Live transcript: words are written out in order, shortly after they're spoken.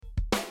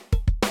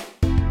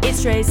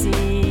It's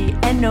Tracy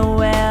and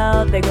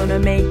Noel. They're gonna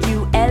make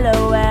you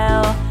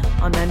LOL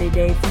on 90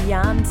 Day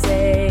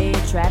Fiance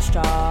Trash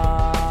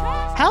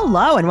Talk.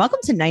 Hello and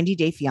welcome to 90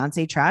 Day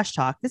Fiance Trash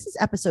Talk. This is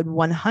episode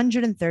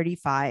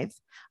 135.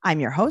 I'm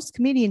your host,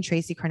 comedian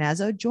Tracy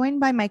Carnazzo, joined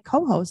by my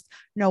co-host,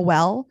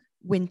 Noel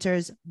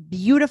Winters,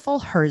 beautiful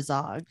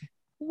Herzog.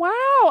 Wow,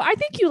 I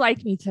think you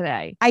like me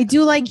today. I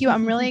do like you.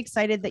 I'm really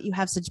excited that you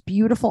have such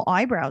beautiful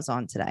eyebrows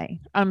on today.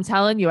 I'm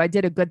telling you, I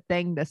did a good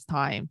thing this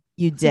time.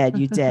 You did.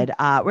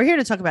 We're here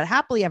to talk about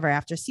Happily Ever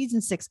After,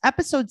 season 6,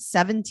 episode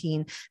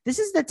 17. This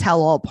is the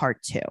tell-all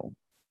part 2.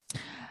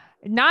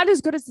 Not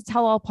as good as the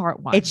tell-all part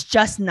 1. It's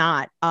just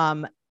not.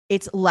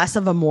 It's less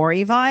of a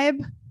Maury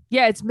vibe.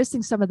 Yeah, it's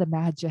missing some of the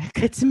magic.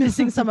 It's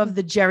missing some of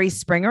the Jerry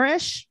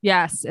Springer-ish.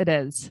 Yes, it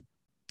is.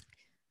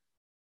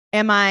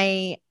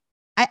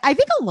 I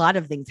think a lot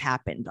of things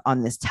happened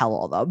on this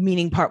tell-all, though,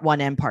 meaning part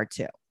 1 and part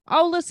 2.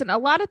 Oh, listen, a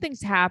lot of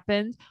things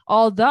happened,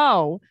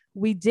 although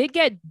we did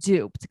get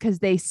duped because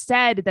they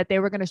said that they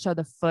were going to show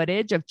the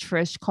footage of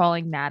Trish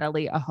calling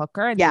Natalie a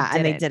hooker. And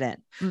they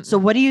didn't. So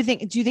what do you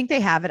think? Do you think they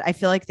have it? I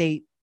feel like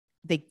they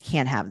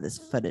can't have this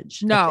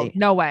footage.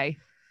 No way.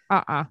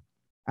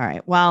 All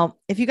right. Well,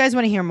 if you guys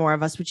want to hear more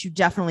of us, which you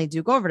definitely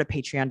do, go over to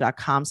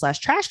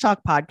patreon.com/trash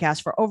talk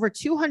podcast for over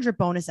 200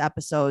 bonus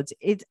episodes.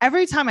 It's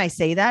every time I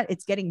say that,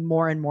 it's getting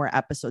more and more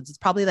episodes. It's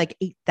probably like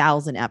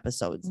 8,000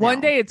 episods.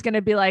 One day it's going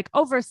to be like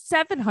over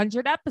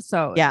 700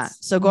 episodes. Yeah.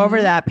 So go over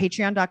to that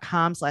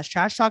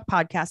patreon.com/trash talk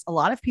podcast. A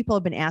lot of people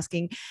have been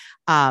asking,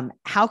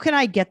 how can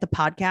I get the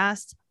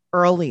podcast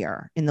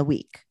earlier in the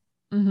week?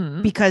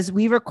 Because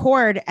we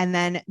record and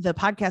then the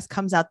podcast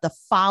comes out the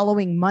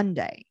following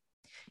Monday.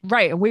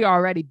 Right. And we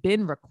already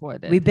been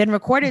recorded. We've been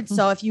recorded.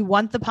 So if you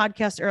want the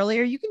podcast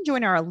earlier, you can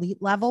join our elite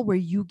level where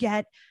you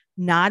get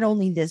not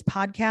only this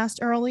podcast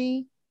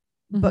early,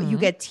 but you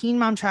get Teen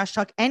Mom Trash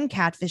Talk and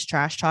Catfish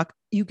Trash Talk.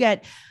 You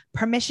get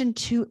permission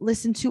to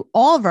listen to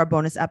all of our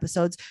bonus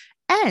episodes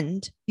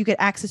and you get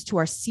access to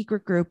our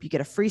secret group. You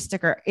get a free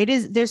sticker.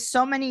 There's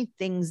so many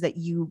things that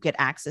you get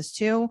access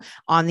to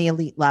on the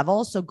elite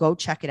level. So go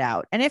check it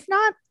out. And if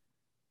not,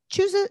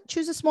 choose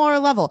a smaller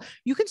level.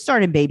 You can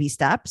start in baby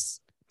steps.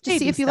 Just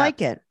see if you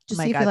like it.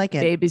 Just see if you like it.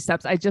 Baby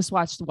Steps. I just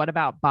watched What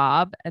About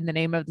Bob? And the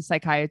name of the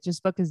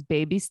psychiatrist book is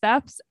Baby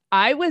Steps.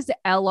 I was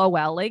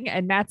LOLing.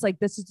 And Matt's like,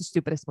 this is the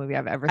stupidest movie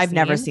I've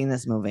never seen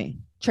this movie.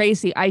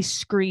 Tracy, I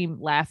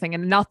scream laughing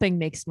and nothing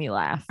makes me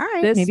laugh. All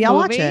right. Maybe I'll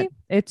watch it.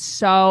 It's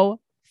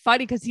so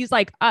funny because he's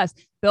like us.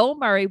 Bill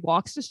Murray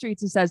walks the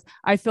streets and says,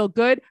 I feel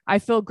good. I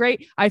feel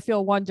great. I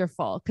feel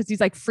wonderful. Because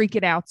he's like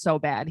freaking out so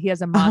bad. He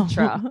has a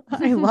mantra. Oh,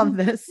 I love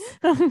this.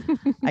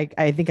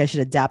 I think I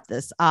should adapt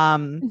this.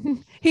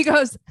 He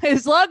goes,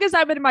 as long as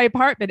I'm in my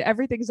apartment,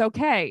 everything's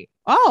okay.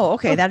 Oh,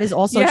 okay. That is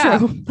also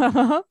true.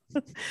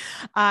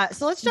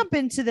 So let's jump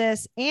into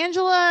this.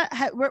 Angela,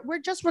 we're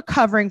just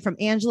recovering from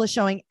Angela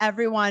showing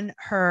everyone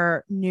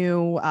her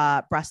new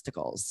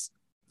breasticles.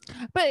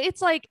 But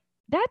it's like,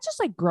 that just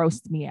like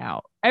grossed me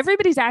out.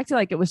 Everybody's acting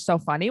like it was so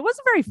funny. It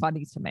wasn't very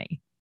funny to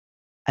me.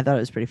 I thought it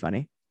was pretty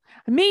funny.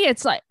 Me,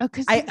 it's like,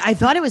 I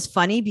thought it was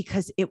funny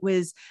because it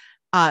was,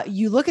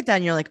 you look at that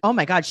and you're like, oh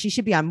my God, she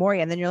should be on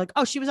Maury. And then you're like,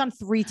 oh, she was on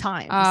 3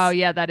 times. Oh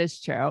yeah, that is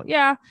true.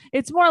 Yeah.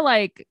 It's more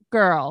like,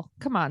 girl,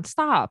 come on,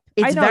 stop.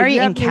 It's very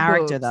in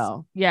character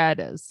though. Yeah, it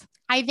is.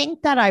 I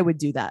think that I would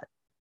do that.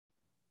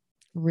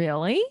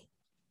 Really?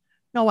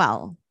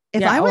 Noelle,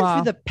 if I went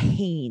through the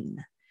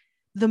pain,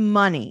 the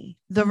money,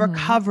 the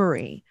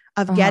recovery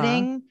of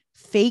getting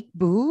fake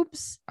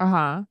boobs,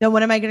 then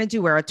what am I going to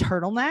do? Wear a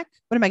turtleneck?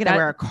 What am I going to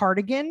wear? A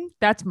cardigan?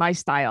 That's my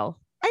style.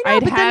 I know,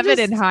 I'd have it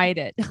and hide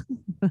it.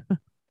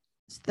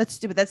 That's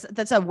stupid.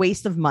 That's a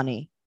waste of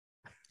money.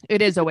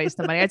 It is a waste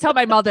of money. I tell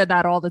my mother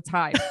that all the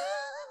time.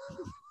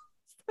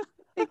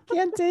 I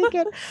can't take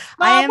it.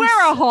 Mom,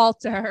 wear a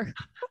halter.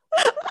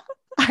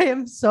 I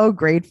am so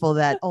grateful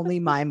that only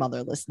my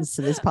mother listens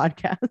to this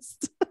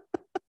podcast.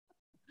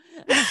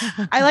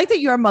 I like that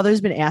your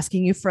mother's been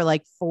asking you for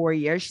like 4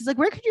 years. She's like,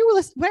 where can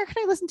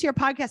I listen to your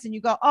podcast? And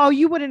you go, oh,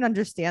 you wouldn't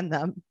understand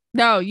them.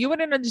 No, you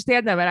wouldn't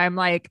understand them. And I'm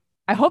like,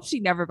 I hope she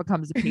never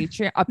becomes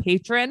a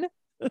patron.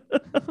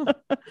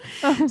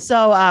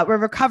 So we're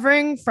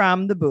recovering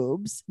from the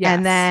boobs. Yes.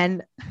 And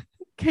then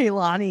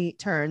Kaylani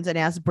turns and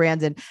asks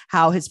Brandon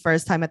how his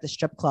first time at the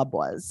strip club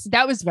was.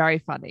 That was very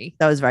funny.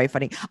 That was very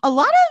funny. A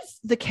lot of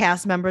the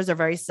cast members are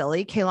very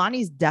silly.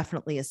 Kaylani's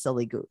definitely a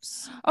silly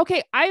goose.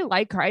 Okay, I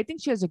like her. I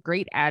think she has a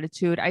great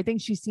attitude. I think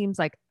she seems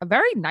like a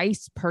very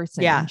nice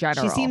person in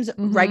general. She seems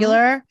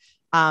regular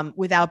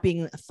without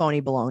being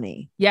phony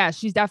baloney. Yeah,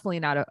 she's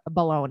definitely not a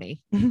baloney.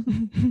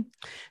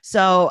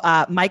 So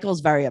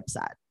Michael's very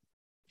upset.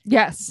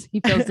 Yes,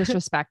 he feels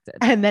disrespected.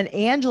 And then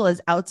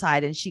Angela's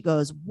outside and she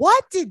goes,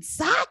 what did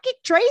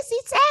Psychic Tracy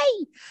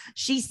say?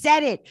 She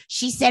said it.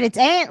 She said it's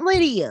Aunt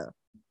Lydia.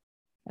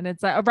 And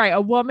it's like, right,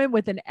 a woman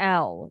with an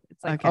L.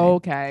 It's like,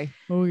 okay.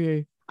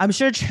 I'm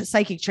sure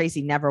Psychic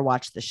Tracy never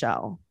watched the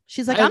show.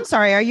 She's like, I'm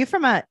sorry, are you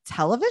from a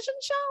television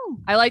show?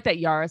 I like that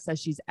Yara says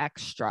she's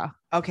extra.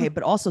 Okay,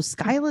 but also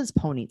Skyla's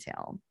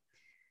ponytail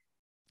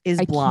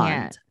is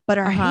blonde. but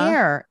her Uh-huh.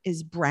 hair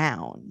is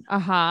brown.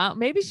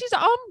 Maybe she's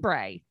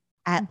ombre.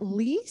 At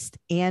least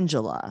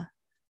Angela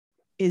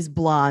is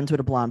blonde with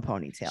a blonde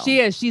ponytail. She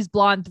is. She's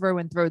blonde through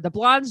and through. The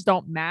blondes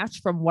don't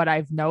match from what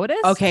I've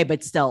noticed. Okay,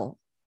 but still,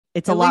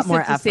 it's a At lot least more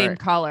it's the same effort.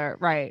 color.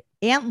 Right.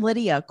 Aunt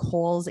Lydia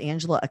calls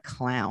Angela a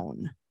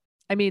clown.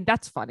 I mean,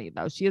 that's funny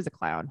though. She is a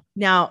clown.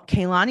 Now,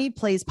 Kaylani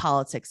plays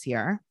politics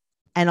here.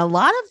 And a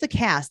lot of the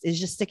cast is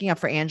just sticking up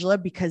for Angela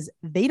because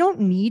they don't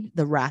need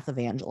the wrath of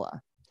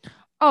Angela.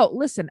 Oh,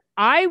 listen,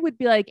 I would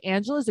be like,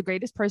 Angela's the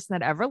greatest person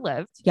that ever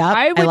lived. Yep,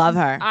 I love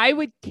her. I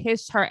would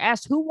kiss her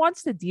ass. Who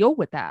wants to deal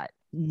with that?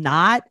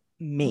 Not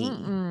me.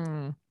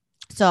 Mm-mm.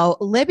 So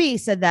Libby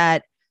said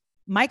that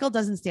Michael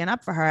doesn't stand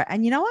up for her.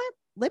 And you know what?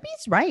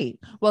 Libby's right.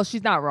 Well,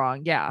 she's not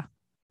wrong. Yeah.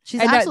 She's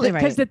absolutely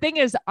right. Because the thing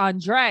is,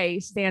 Andre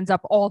stands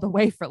up all the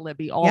way for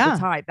Libby all the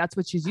time. That's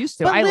what she's used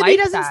to. But I Libby like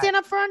doesn't that. stand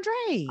up for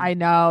Andre. I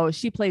know.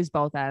 She plays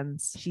both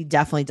ends. She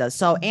definitely does.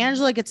 So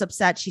Angela gets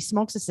upset. She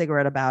smokes a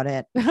cigarette about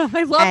it.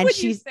 I love And when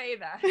you say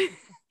that.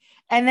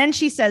 And then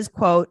she says,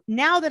 quote,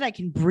 now that I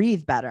can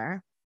breathe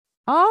better.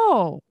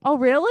 Oh,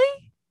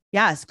 really?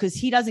 Yes, because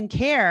he doesn't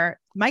care.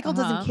 Michael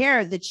doesn't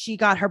care that she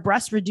got her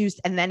breast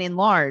reduced and then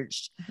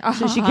enlarged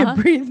so she can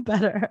breathe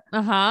better.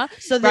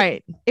 So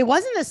it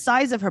wasn't the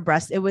size of her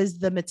breast. It was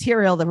the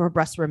material that her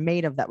breasts were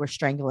made of that were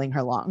strangling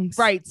her lungs.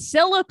 Right.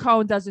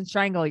 Silicone doesn't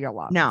strangle your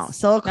lungs. No,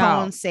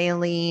 silicone,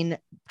 saline,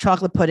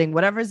 chocolate pudding,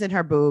 whatever's in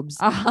her boobs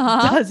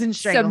doesn't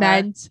strangle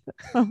Cement.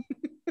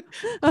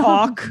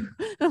 Caulk.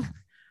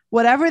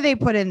 Whatever they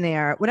put in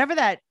there, whatever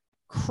that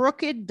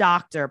crooked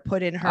doctor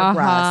put in her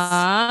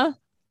breast.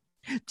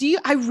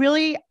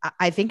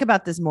 I think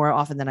about this more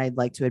often than I'd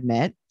like to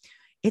admit.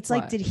 It's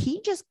like, did he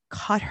just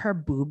cut her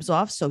boobs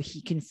off so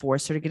he can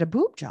force her to get a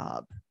boob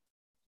job?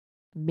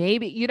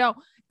 Maybe,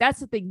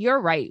 that's the thing.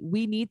 You're right.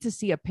 We need to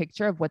see a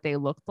picture of what they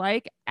looked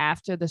like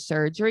after the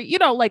surgery,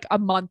 like a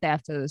month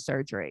after the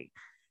surgery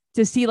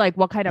to see like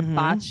what kind of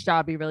botch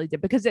job he really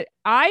did. Because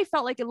I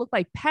felt like it looked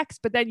like pecs,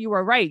 but then you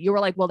were right. You were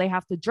like, well, they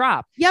have to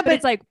drop. Yeah, but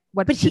it's like,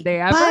 did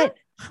they ever? But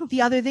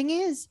the other thing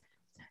is,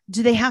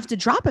 do they have to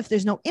drop if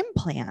there's no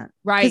implant?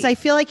 Right. Because I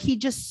feel like he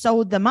just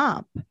sewed them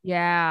up.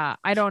 Yeah.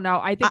 I don't know.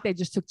 I think they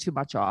just took too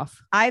much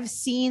off. I've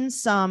seen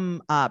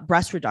some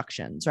breast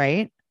reductions,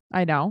 right?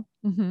 I know.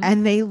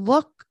 And they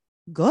look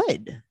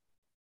good.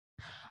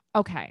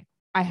 Okay.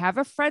 I have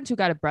a friend who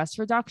got a breast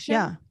reduction.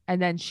 Yeah.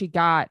 And then she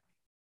got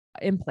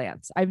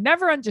implants. I've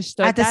never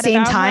understood at the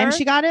same time her.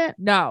 She got it.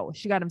 No,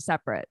 she got them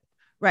separate.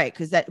 Right.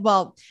 Because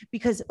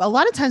a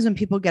lot of times when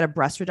people get a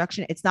breast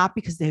reduction, it's not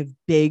because they have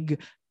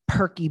big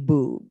perky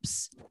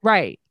boobs.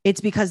 Right. It's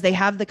because they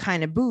have the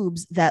kind of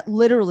boobs that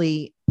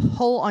literally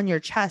pull on your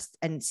chest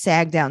and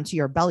sag down to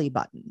your belly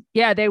button.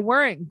 Yeah, they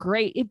weren't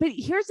great. But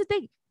here's the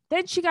thing.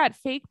 Then she got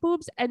fake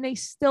boobs and they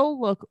still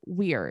look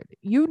weird.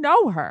 You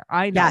know her.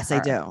 I know. Yes, her. I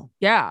do.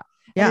 Yeah.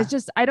 Yeah. And it's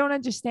just, I don't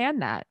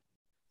understand that.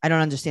 I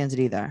don't understand it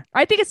either.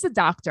 I think it's the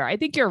doctor. I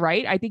think you're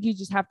right. I think you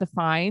just have to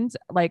find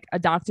like a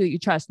doctor that you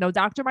trust. No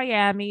Dr.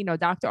 Miami, no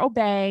Dr.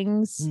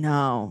 O'Bangs.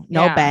 No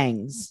Yeah.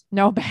 bangs.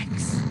 No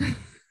bangs.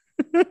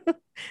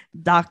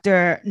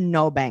 Dr.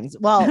 No Bangs.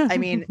 Well, I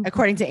mean,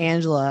 according to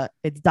Angela,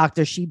 it's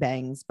Dr. She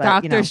Bangs, but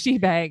Dr. She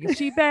bangs.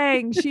 She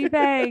bangs. She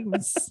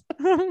bangs.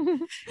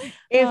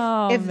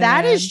 If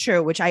that is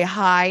true, which I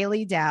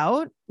highly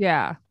doubt,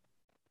 yeah,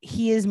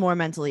 he is more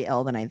mentally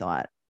ill than I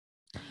thought.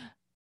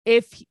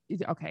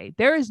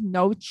 There is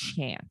no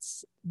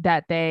chance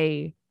that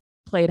they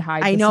played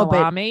hide I the know,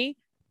 salami.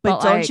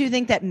 But don't you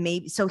think that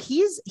maybe so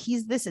he's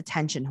this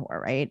attention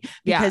whore, right?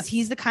 Because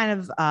he's the kind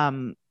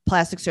of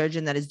plastic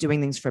surgeon that is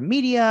doing things for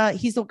media.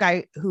 He's the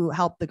guy who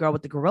helped the girl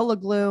with the Gorilla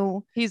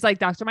Glue. He's like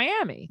Dr.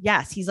 Miami.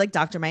 Yes, he's like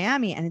Dr.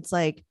 Miami. And it's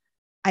like,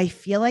 I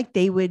feel like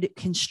they would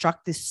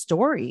construct this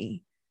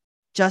story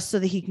just so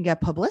that he can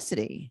get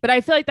publicity. But I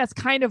feel like that's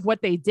kind of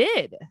what they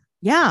did.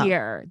 Yeah.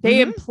 Here.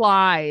 They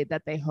implied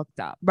that they hooked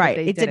up. Right.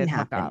 It didn't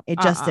happen. It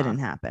just didn't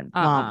happen.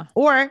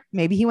 Or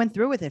maybe he went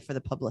through with it for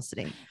the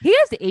publicity. He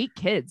has 8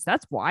 kids.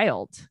 That's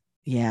wild.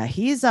 Yeah.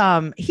 He's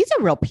a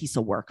real piece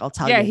of work. I'll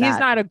tell you. Yeah. He's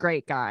not a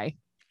great guy.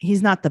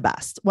 He's not the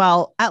best.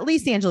 Well, at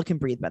least Angela can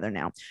breathe better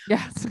now.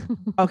 Yes.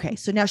 Okay.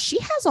 So now she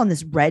has on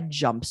this red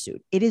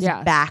jumpsuit. It is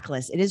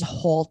backless. It is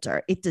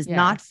halter. It does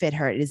not fit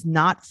her. It is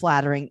not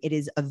flattering. It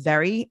is a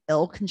very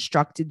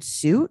ill-constructed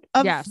suit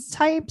of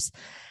types.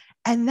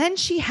 And then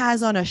she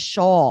has on a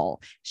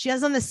shawl. She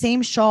has on the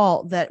same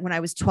shawl that when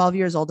I was 12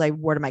 years old, I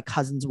wore to my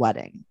cousin's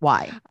wedding.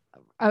 Why?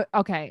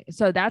 Okay.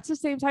 So that's the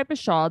same type of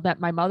shawl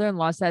that my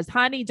mother-in-law says,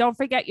 honey, don't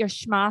forget your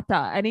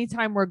schmata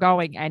anytime we're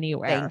going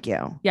anywhere. Thank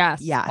you.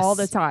 Yes. All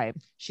the time.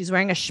 She's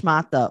wearing a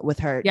schmata with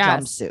her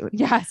jumpsuit.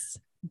 Yes.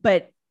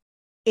 But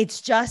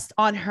it's just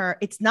on her.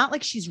 It's not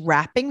like she's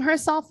wrapping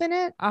herself in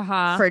it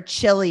for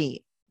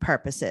chilly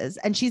purposes.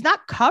 And she's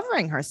not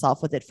covering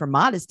herself with it for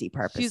modesty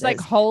purposes. She's like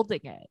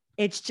holding it.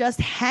 It's just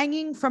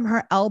hanging from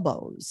her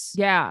elbows.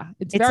 Yeah.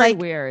 It's very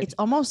weird. It's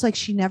almost like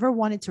she never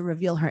wanted to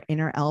reveal her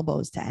inner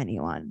elbows to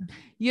anyone.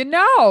 You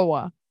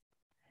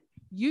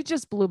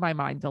just blew my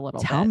mind a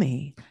little bit. Tell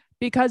me.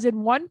 Because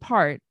in one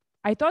part,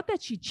 I thought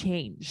that she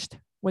changed.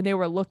 when they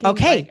were looking.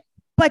 Okay. Like,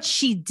 but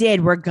she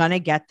did. We're going to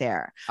get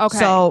there. okay.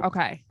 So,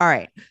 okay. All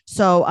right.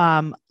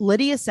 So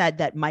Lydia said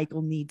that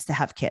Michael needs to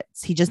have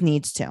kids. He just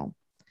needs to.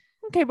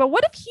 Okay. But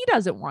what if he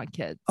doesn't want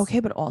kids? Okay.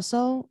 But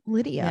also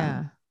Lydia.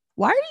 Yeah.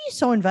 Why are you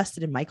so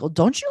invested in Michael?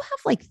 Don't you have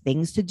like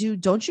things to do?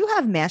 Don't you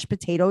have mashed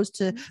potatoes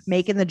to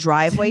make in the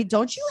driveway?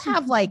 Don't you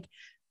have like,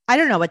 I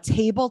don't know, a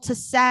table to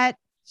set?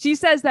 She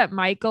says that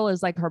Michael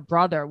is like her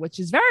brother, which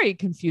is very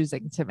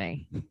confusing to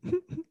me.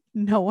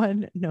 No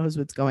one knows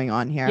what's going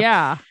on here.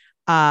 Yeah.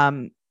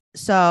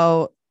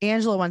 So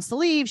Angela wants to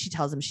leave. She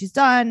tells him she's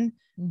done.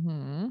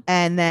 Mm-hmm.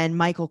 And then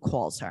Michael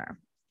calls her.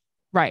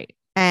 Right.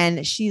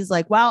 And she's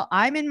like, well,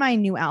 I'm in my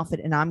new outfit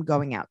and I'm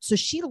going out. So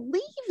she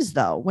leaves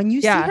though. When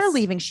you see her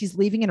leaving, she's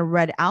leaving in a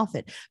red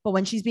outfit. But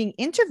when she's being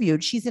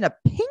interviewed, she's in a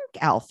pink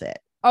outfit.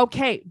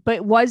 Okay.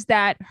 But was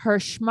that her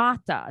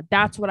schmata?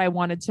 That's what I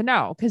wanted to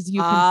know because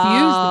you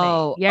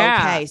confused me. Yeah.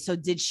 Okay. So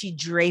did she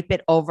drape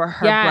it over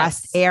her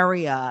breast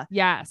area?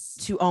 Yes.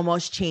 To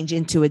almost change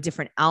into a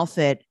different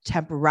outfit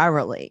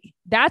temporarily.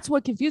 That's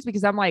what confused me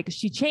because I'm like,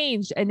 she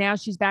changed and now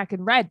she's back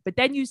in red. But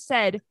then you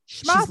said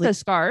schmata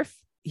scarf.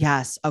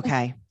 Yes.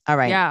 Okay. All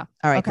right. Yeah.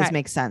 All right. Okay. This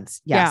makes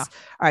sense. Yes. Yeah.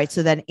 All right.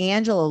 So then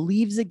Angela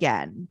leaves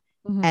again.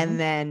 Mm-hmm. And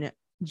then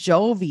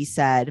Jovi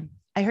said,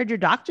 I heard your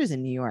doctor's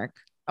in New York.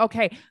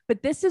 Okay.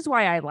 But this is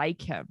why I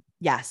like him.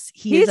 Yes.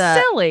 He's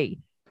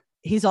silly.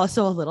 He's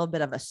also a little bit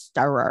of a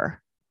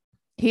stirrer.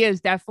 He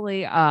is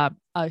definitely a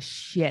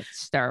shit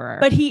stirrer.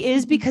 But he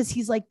is because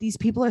he's like, these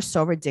people are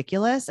so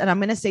ridiculous. And I'm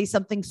going to say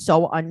something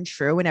so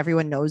untrue and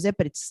everyone knows it,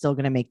 but it's still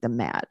going to make them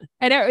mad.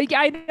 And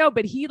I know,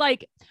 but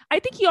I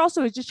think he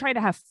also is just trying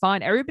to have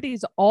fun.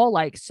 Everybody's all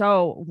like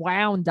so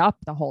wound up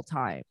the whole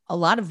time. A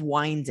lot of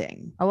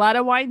winding.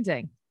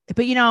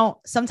 But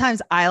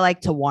sometimes I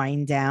like to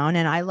wind down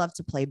and I love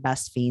to play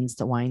Best Fiends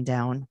to wind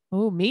down.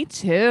 Oh, me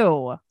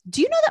too.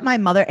 Do you know that my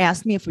mother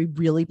asked me if we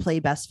really play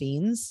Best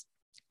Fiends?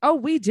 Oh,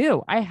 we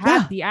do. I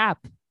have the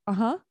app.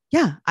 Uh-huh.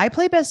 Yeah. I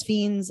play Best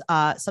Fiends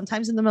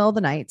sometimes in the middle of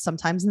the night,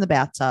 sometimes in the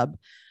bathtub.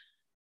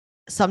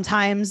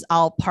 Sometimes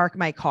I'll park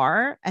my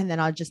car and then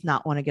I'll just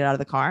not want to get out of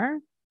the car.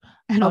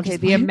 And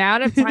the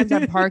amount of times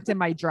I'm parked in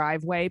my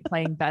driveway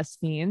playing Best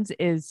Fiends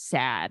is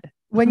sad.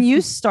 When you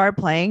start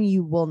playing,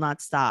 you will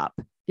not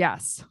stop.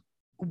 Yes.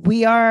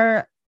 We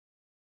are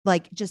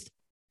like just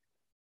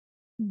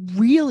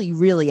really,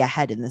 really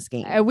ahead in this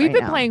game. And we've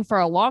been playing for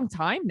a long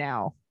time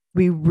now.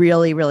 We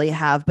really, really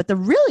have. But the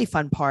really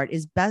fun part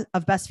is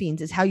Best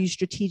Fiends is how you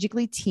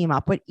strategically team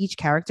up with each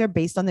character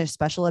based on their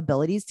special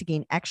abilities to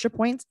gain extra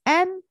points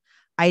and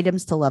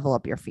items to level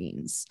up your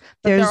fiends.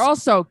 They're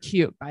also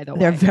cute, by the way.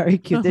 They're very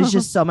cute. There's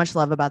just so much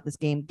love about this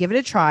game. Give it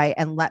a try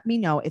and let me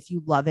know if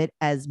you love it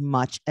as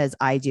much as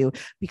I do,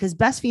 because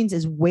Best Fiends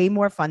is way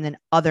more fun than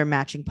other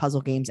matching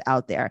puzzle games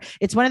out there.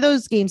 It's one of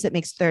those games that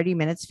makes 30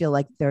 minutes feel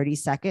like 30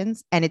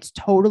 seconds, and it's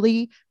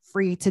totally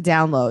free to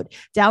download.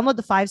 Download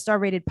the 5-star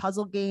rated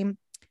puzzle game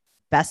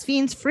Best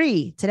Fiends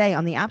free today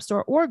on the App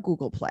Store or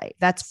Google Play.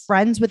 That's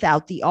friends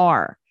without the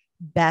R.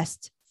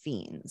 Best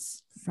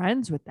Fiends.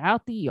 Friends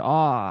without the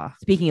R.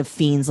 Speaking of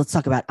fiends, let's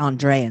talk about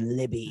Andre and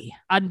Libby.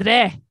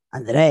 Andre.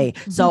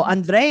 So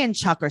Andre and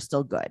Chuck are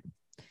still good.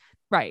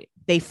 Right.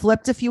 They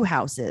flipped a few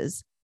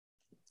houses.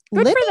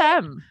 Good for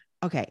them.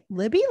 Okay.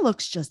 Libby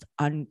looks just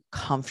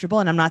uncomfortable.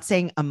 And I'm not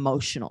saying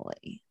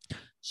emotionally.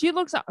 She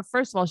looks,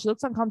 first of all, she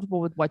looks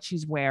uncomfortable with what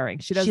she's wearing.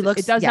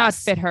 It does not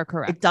fit her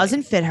correctly. It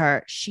doesn't fit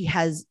her. She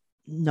has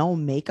no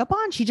makeup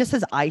on. She just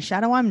has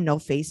eyeshadow on, no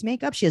face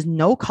makeup. She has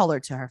no color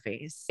to her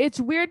face. It's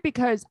weird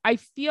because I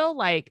feel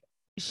like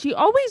she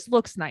always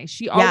looks nice.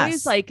 She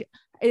always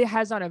it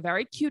has on a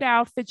very cute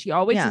outfit. She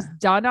always is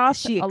done up.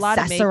 She a lot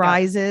of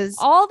accessorizes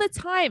all the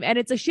time. And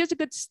it's like, she has a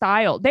good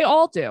style. They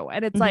all do.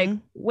 And it's like,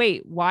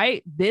 wait,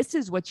 why? This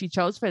is what she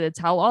chose for the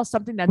tell-all,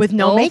 something that's with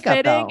no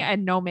makeup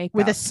and no makeup.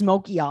 With a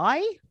smoky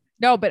eye?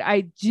 No, but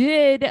I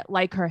did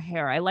like her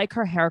hair. I like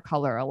her hair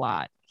color a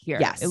lot here.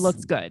 Yes. It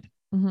looks good.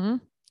 Mm-hmm.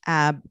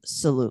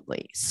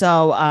 Absolutely.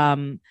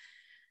 So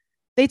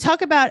they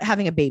talk about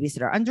having a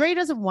babysitter. Andre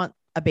doesn't want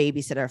a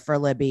babysitter for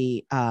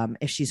Libby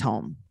if she's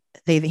home.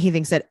 He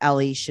thinks that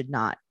Ellie should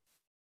not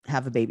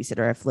have a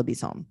babysitter if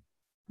Libby's home.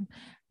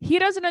 He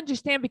doesn't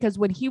understand because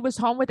when he was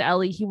home with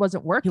Ellie, he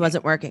wasn't working.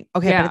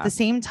 Okay. Yeah. But at the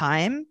same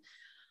time,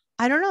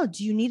 I don't know.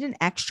 Do you need an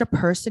extra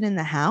person in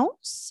the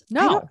house?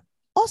 No.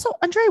 Also,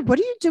 Andre, what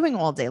are you doing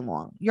all day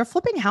long? You're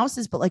flipping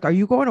houses, but like, are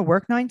you going to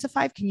work 9 to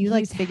 5? Can you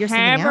figure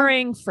something out?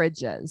 Hammering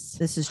fridges.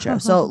 This is true.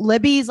 So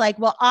Libby's like,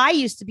 well, I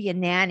used to be a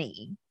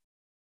nanny.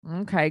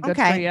 Okay. Good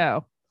for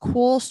you.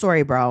 Cool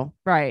story, bro.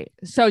 Right.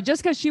 So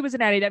just because she was a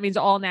nanny, that means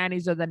all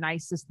nannies are the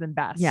nicest and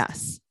best.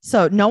 Yes.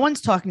 So no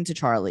one's talking to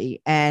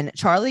Charlie, and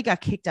Charlie got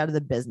kicked out of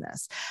the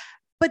business.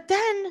 But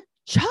then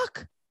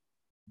Chuck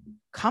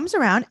comes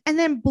around and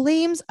then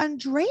blames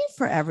Andre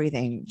for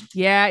everything.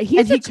 Yeah,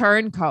 he's a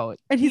turncoat.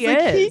 And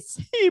he's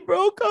he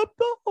broke up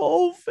the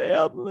whole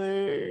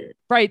family.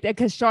 Right,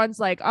 because Sean's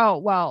like, oh,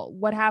 well,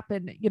 what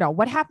happened?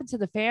 What happened to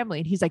the family?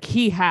 And he's like,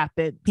 he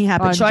happened.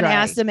 Andre. Sean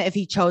asked him if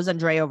he chose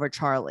Andre over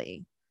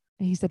Charlie.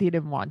 And he said he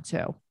didn't want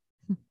to.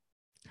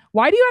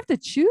 Why do you have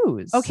to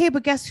choose? Okay,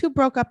 but guess who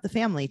broke up the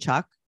family,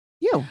 Chuck?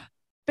 You.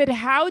 But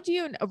how do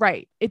you,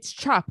 right? It's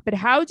Chuck, but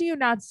how do you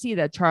not see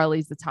that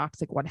Charlie's the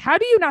toxic one? How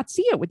do you not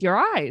see it with your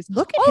eyes?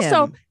 Look at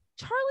also, him.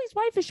 Charlie's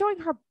wife is showing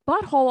her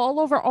butthole all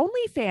over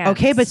OnlyFans.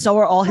 Okay, but so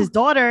are all his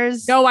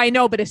daughters. No, I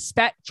know, but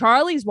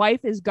Charlie's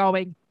wife is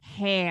going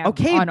ham.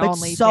 Okay, on but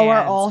OnlyFans. so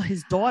are all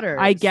his daughters.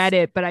 I get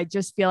it, but I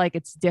just feel like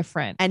it's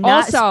different. And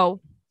also,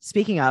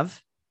 speaking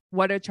of,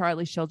 what are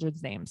Charlie's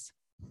children's names?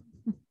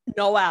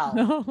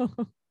 Noelle.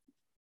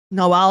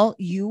 Noelle,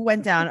 you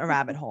went down a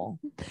rabbit hole.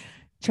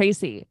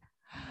 Tracy.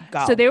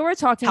 Go. So they were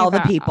talking Tell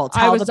about, the people.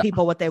 Tell the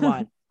people what they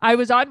want. I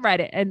was on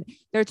Reddit and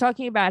they're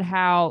talking about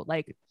how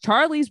like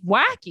Charlie's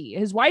wacky.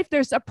 His wife,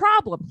 there's a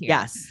problem here.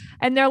 Yes.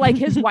 And they're like,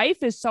 his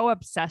wife is so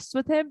obsessed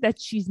with him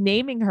that she's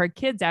naming her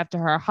kids after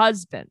her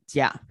husband.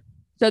 Yeah.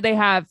 So they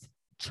have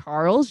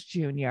Charles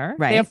Jr.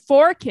 Right. They have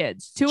 4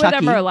 kids. 2 of Chucky.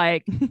 them are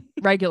like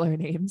regular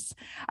names.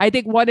 I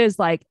think one is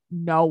like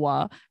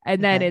Noah.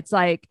 And then Okay. it's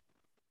like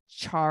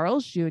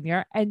Charles Jr.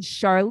 and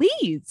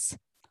Charlize.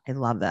 I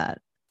love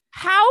that.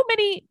 How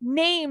many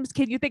names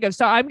can you think of?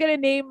 So I'm going to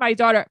name my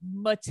daughter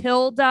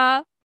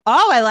Matilda.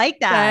 Oh, I like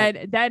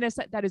that. Then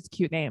that is a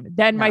cute name.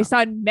 Then my No.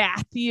 son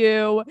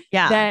Matthew.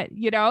 Yeah. Then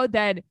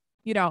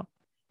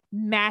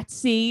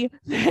Matsy.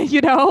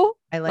 You know,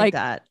 I like like-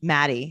 that.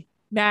 Maddie.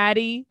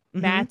 Maddie,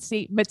 Mhm.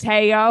 Matsy,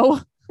 Mateo.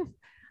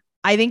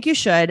 I think you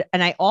should.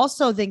 And I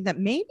also think that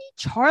maybe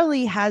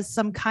Charlie has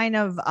some kind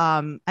of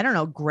I don't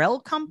know, grill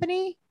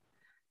company.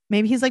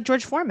 Maybe he's like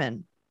George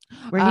Foreman,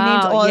 where he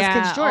names all his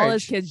kids George. All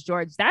his kids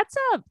George. That's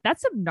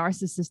some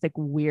narcissistic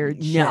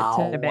weird shit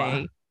to No.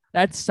 me.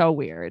 That's so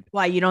weird.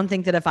 Why, you don't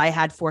think that if I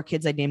had 4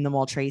 kids, I'd name them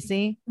all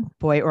Tracy,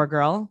 boy or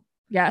girl?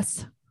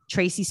 Yes.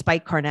 Tracy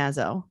Spike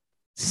Carnazzo.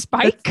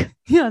 Spike.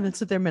 Yeah,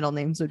 that's what their middle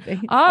names would be.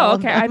 Oh, All of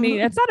okay. I them. mean,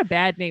 it's not a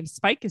bad name.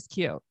 Spike is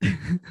cute.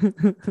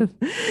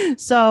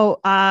 So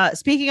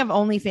speaking of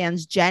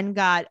OnlyFans, Jen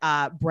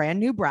got brand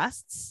new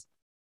breasts.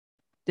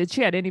 Did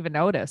she? I didn't even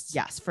notice.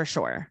 Yes, for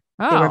sure.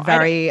 Oh, They were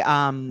very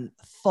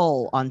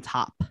full on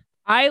top.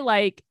 I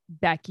like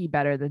Becky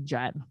better than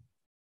Jen.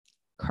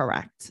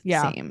 Correct.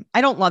 Yeah. Same.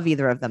 I don't love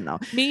either of them though.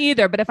 Me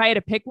either. But if I had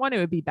to pick one, it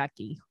would be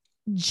Becky.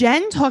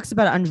 Jen talks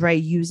about Andre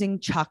using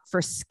Chuck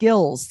for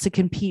skills to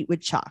compete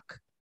with Chuck.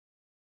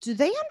 Do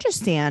they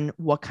understand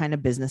what kind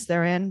of business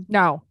they're in?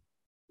 No.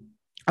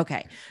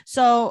 Okay.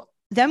 So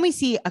then we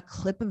see a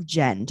clip of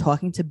Jen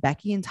talking to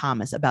Becky and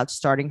Thomas about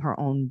starting her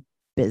own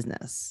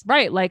business.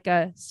 Right. Like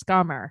a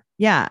scummer.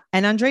 Yeah.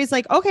 And Andre's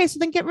like, okay, so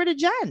then get rid of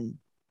Jen.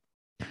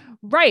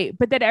 Right.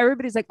 But then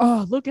everybody's like,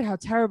 oh, look at how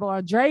terrible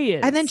Andre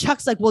is. And then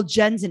Chuck's like, well,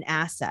 Jen's an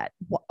asset.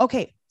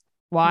 Okay.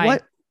 why?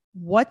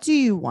 What do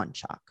you want,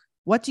 Chuck?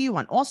 What do you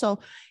want? Also,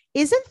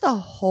 isn't the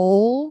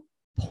whole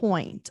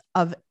point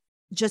of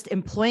just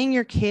employing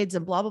your kids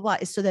and blah, blah, blah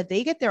is so that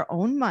they get their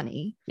own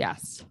money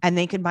Yes. and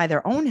they can buy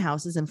their own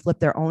houses and flip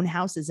their own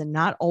houses and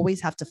not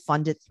always have to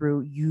fund it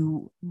through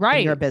you and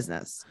Right. your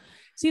business?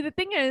 See, the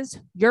thing is,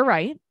 you're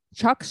right.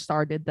 Chuck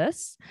started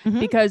this Mhm.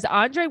 because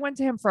Andre went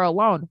to him for a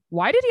loan.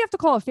 Why did he have to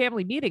call a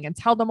family meeting and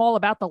tell them all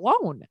about the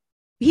loan?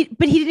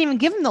 But he didn't even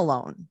give him the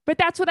loan. But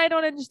that's what I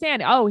don't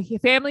understand. Oh,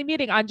 family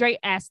meeting. Andre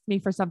asked me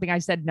for something I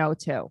said no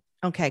to.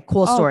 Okay,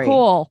 cool story.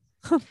 Oh,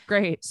 cool.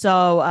 Great.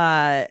 So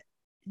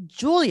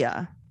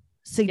Julia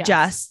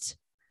suggests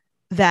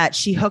that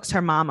she hooks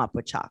her mom up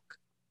with Chuck.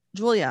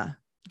 Julia,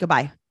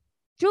 goodbye.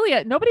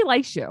 Julia, nobody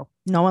likes you.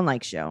 No one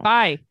likes you.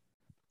 Bye.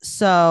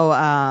 So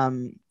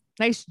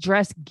Nice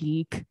dress,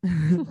 geek.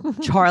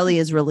 Charlie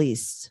is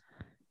released.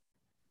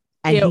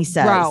 And Ew, he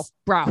says,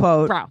 bro,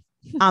 quote,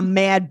 I'm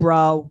mad,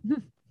 bro.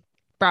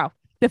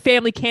 the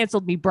family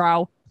canceled me,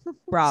 bro.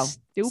 Bro.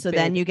 Stupid. So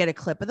then you get a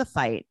clip of the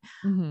fight.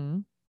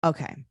 Mhm.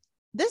 Okay.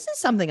 This is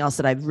something else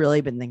that I've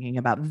really been thinking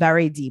about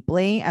very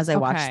deeply as I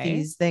watch Okay.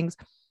 these things.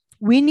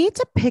 We need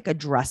to pick a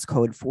dress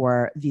code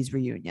for these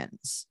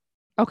reunions.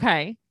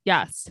 Okay.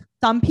 Yes.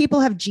 Some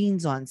people have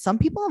jeans on, some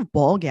people have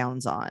ball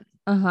gowns on.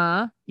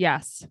 Uh-huh.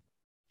 Yes.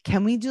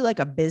 Can we do like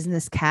a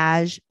business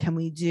cash? Can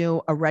we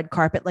do a red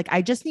carpet? Like,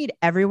 I just need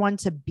everyone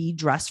to be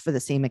dressed for the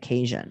same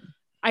occasion.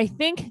 I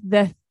think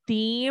the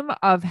theme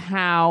of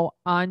how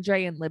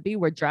Andre and Libby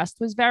were dressed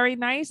was very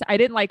nice. I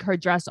didn't like her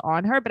dress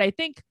on her, but I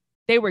think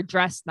they were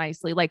dressed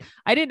nicely. Like,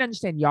 I didn't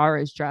understand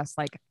Yara's dress.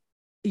 Like,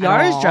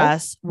 Yara's all.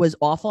 dress was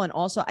awful. And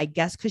also, I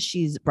guess because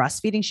she's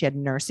breastfeeding, she had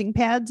nursing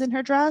pads in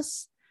her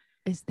dress.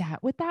 is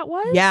that what that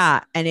was?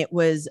 Yeah. And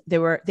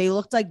they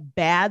looked like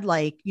bad,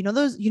 like,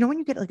 those, when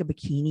you get like a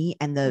bikini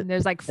and And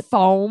there's like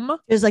foam.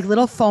 there's like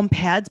little foam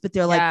pads, but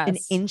they're like an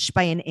Yes. inch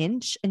by an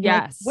inch. And you're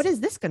like, Yes. what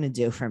is this going to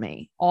do for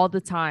me? All the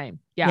time.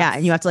 Yes. Yeah.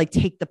 And you have to like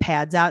take the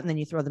pads out and then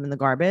you throw them in the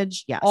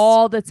garbage. Yes.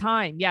 all the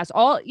time. Yes.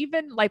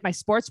 Even like my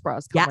sports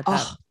bras come Yeah. with them.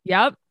 Ugh.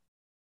 Yep.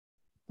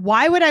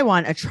 Why would I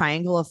want a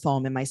triangle of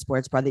foam in my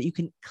sports bra that you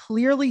can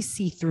clearly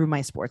see through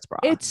my sports bra?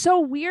 It's so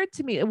weird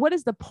to me. What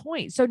is the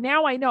point? So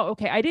now I know.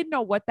 Okay, I didn't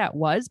know what that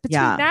was.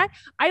 Between Yeah. that,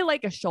 I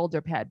like a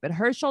shoulder pad, but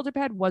her shoulder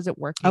pad wasn't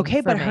working. okay,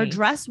 for but her me.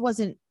 dress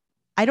wasn't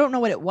I don't know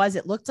what it was.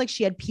 It looked like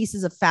she had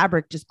pieces of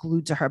fabric just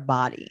glued to her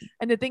body.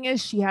 And the thing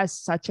is, she has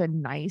such a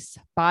nice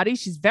body.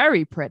 She's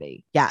very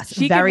pretty. Yes,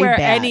 She very could wear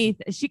bad.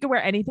 she could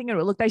wear anything and it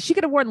would look like she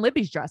could have worn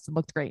Libby's dress and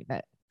looked great in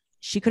it.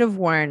 She could have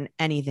worn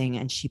anything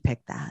and she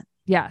picked that.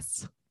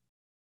 Yes.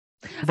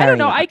 I Very don't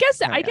know. good. I guess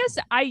Very good.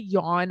 I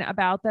yawn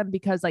about them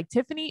because like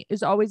Tiffany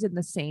is always in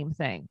the same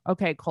thing.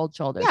 Okay, cold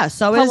shoulders. Yeah,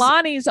 so is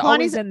Kalani's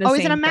always Kalani's in the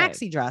always same in a thing.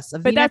 maxi dress.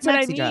 But that's what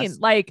I maxi mean. dress.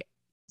 Like,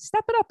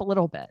 step it up a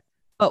little bit.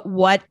 But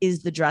what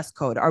is the dress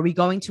code? Are we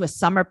going to a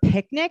summer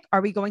picnic?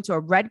 Are we going to a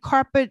red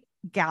carpet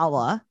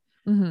gala?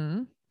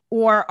 Mm-hmm.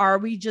 Or are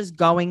we just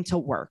going to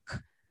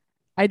work?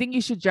 I think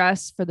you should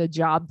dress for the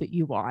job that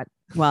you want.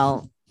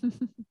 Well,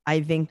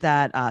 I think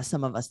that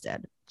some of us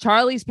did.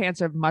 Charlie's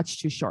pants are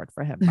much too short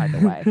for him, by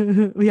the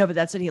way. Yeah, but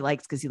that's what he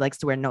likes because he likes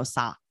to wear no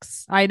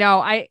socks. I know.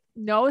 I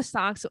know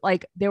socks,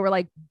 like they were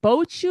like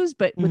boat shoes,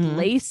 but with Mhm.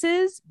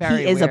 laces.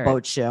 Very He is a weird.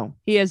 boat shoe.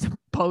 He is a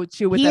boat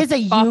shoe with He is a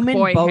human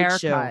fuckboy boat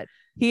shoe. haircut.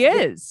 He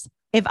is.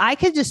 If I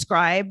could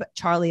describe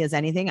Charlie as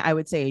anything, I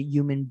would say a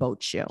human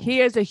boat shoe. He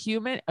is a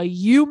human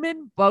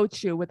boat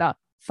shoe with a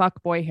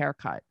fuckboy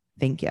haircut.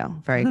 Thank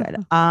you. Very good.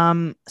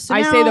 So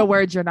I say the now-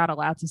 words you're not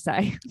allowed to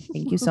say.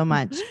 Thank you so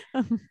much.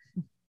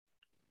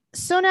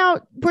 So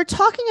now we're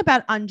talking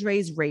about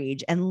Andre's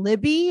rage, and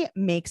Libby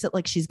makes it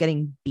like she's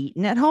getting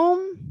beaten at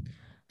home.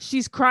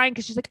 She's crying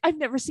because she's like, I've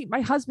never seen my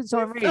husband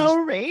so enraged. So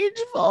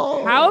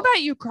rageful. How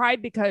about you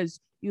cried because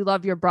you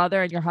love your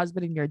brother and your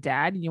husband and your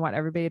dad and you want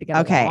everybody to get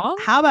okay? along?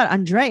 How about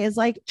Andre is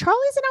like,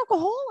 Charlie's an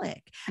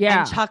alcoholic. Yeah.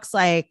 And Chuck's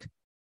like,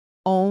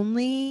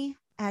 only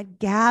at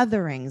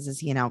gatherings is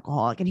he an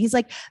alcoholic. And he's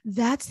like,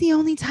 that's the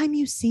only time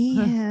you see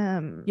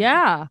him.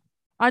 Yeah.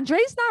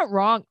 Andre's not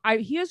wrong.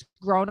 He has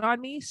grown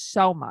on me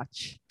so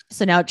much.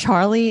 So now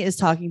Charlie is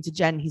talking to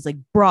Jen. He's like,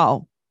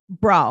 bro.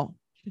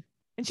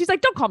 And she's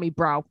like, don't call me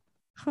bro.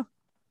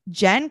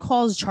 Jen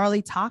calls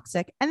Charlie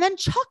toxic. And then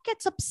Chuck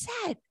gets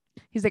upset.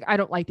 He's like, I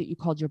don't like that you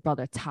called your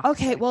brother toxic.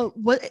 Okay, well,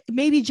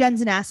 maybe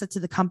Jen's an asset to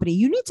the company.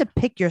 You need to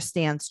pick your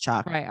stance,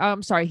 Chuck. Right.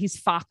 I'm sorry.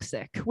 He's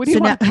foxic. What do you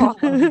want to call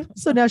him?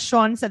 So now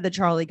Sean said that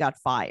Charlie got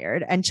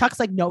fired. And Chuck's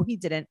like, no, he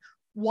didn't.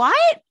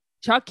 What?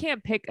 Chuck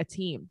can't pick a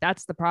team.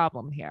 That's the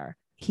problem here.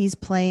 He's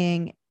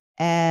playing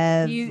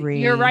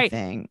everything. You're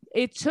right.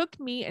 It took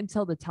me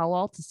until the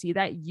tell-all to see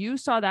that. You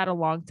saw that a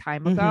long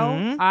time ago.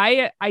 Mhm.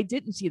 I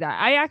didn't see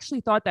that. I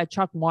actually thought that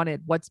Chuck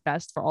wanted what's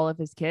best for all of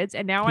his kids.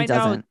 And now He I know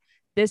doesn't.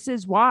 this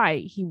is why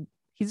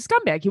he's a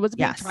scumbag. He wasn't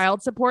paying Yes.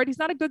 child support. He's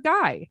not a good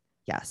guy.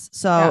 Yes.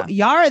 So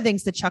Yara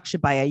thinks that Chuck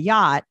should buy a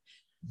yacht.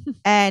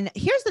 And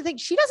here's the thing.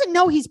 She doesn't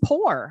know he's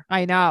poor.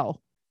 I know.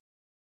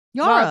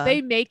 Yara. Well,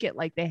 they make it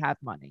like they have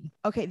money.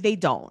 Okay. They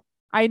don't.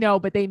 I know,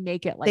 but they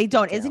make it like they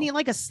don't. do. Isn't he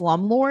like a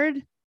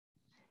slumlord?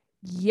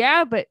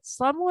 Yeah, but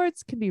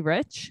slumlords can be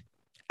rich.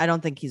 I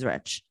don't think he's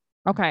rich.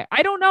 Okay.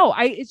 I don't know.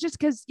 It's just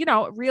because,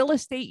 real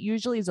estate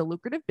usually is a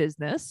lucrative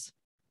business.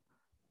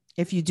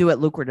 If you do it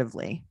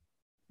lucratively.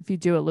 If you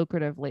do it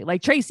lucratively,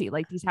 like Tracy,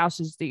 like these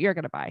houses that you're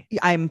going to buy.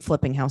 I'm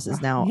flipping houses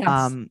now.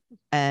 Yes.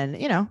 And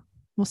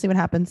we'll see what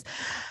happens.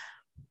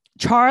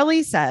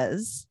 Charlie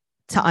says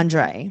to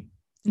Andre,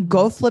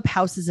 go flip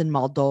houses in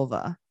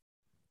Moldova.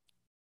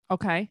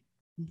 Okay.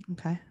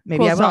 Okay. Maybe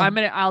Cool. I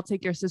will. So I'll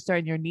take your sister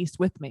and your niece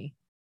with me.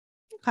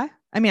 Okay.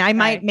 I mean, I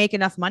might Okay. make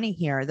enough money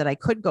here that I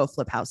could go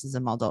flip houses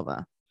in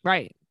Moldova.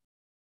 Right.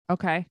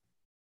 Okay.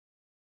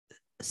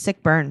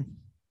 Sick burn.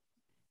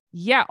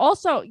 Yeah.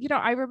 Also,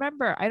 I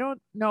remember, I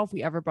don't know if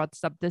we ever brought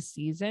this up this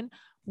season.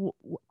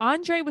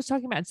 Andre was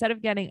talking about instead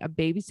of getting a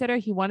babysitter,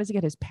 he wanted to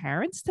get his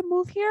parents to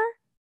move here.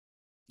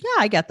 Yeah,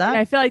 I get And that.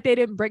 I feel like they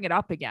didn't bring it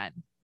up again.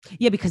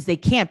 Yeah, because they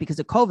can't because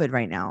of COVID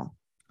right now.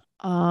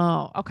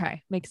 Oh,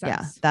 okay. Makes sense.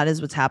 Yeah, that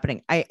is what's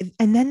happening.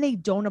 And then they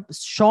don't.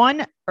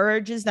 Sean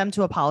urges them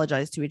to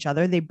apologize to each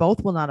other. They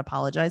both will not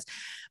apologize,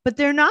 but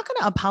they're not going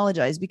to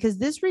apologize because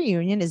this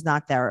reunion is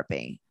not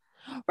therapy.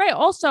 Right.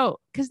 Also,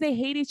 because they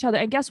hate each other.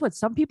 And guess what?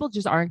 Some people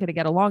just aren't going to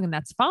get along, and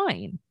that's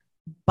fine.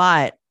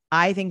 But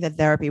I think that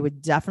therapy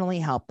would definitely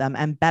help them,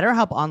 and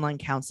BetterHelp Online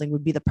Counseling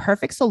would be the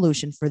perfect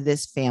solution for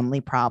this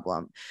family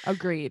problem.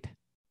 Agreed.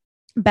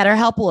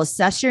 BetterHelp will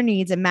assess your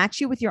needs and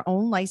match you with your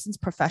own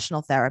licensed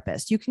professional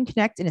therapist. You can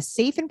connect in a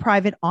safe and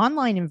private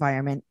online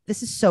environment.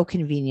 This is so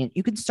convenient.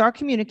 You can start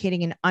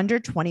communicating in under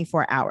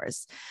 24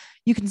 hours.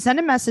 You can send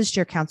a message to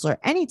your counselor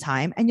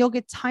anytime, and you'll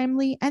get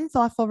timely and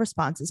thoughtful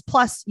responses.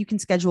 Plus, you can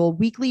schedule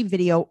weekly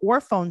video or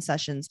phone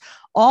sessions,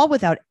 all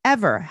without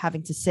ever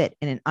having to sit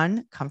in an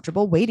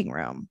uncomfortable waiting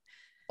room.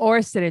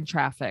 Or sit in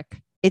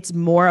traffic. It's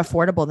more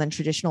affordable than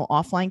traditional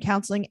offline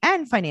counseling,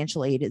 and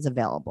financial aid is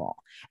available.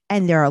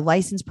 And there are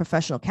licensed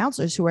professional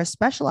counselors who are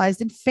specialized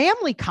in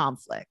family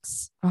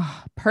conflicts,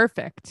 Oh,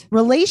 perfect.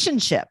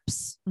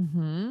 relationships,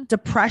 Mm-hmm.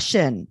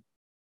 depression,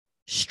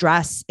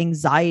 stress,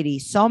 anxiety,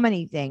 so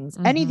many things.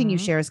 Anything you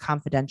Mhm. share is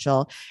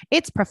confidential.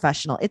 It's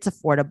professional, it's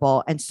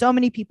affordable. And so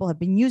many people have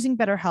been using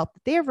BetterHelp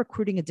that they are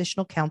recruiting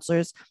additional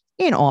counselors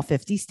in all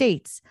 50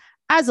 states.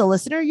 As a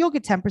listener, you'll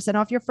get 10%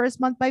 off your first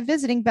month by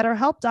visiting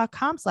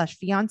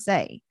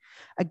betterhelp.com/fiance.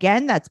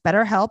 Again, that's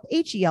BetterHelp,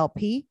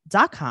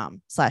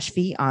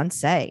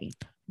 HELP.com/fiance.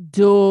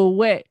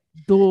 Do it.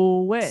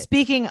 Do it.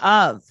 Speaking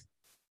of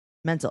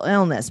mental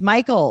illness,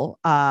 Michael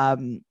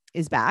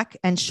is back,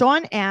 and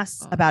Sean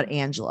asks about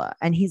Angela,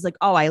 and he's like,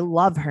 oh, I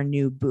love her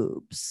new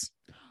boobs.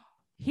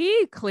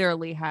 He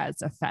clearly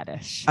has a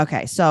fetish.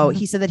 Okay. So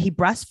he said that he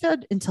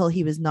breastfed until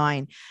he was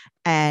 9,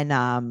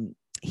 and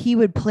he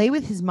would play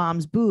with his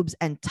mom's boobs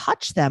and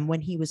touch them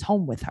when he was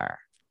home with her.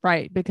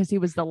 Right. Because he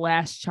was the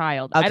last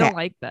child. Okay. I don't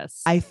like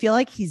this. I feel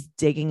like he's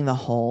digging the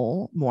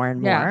hole more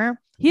and more.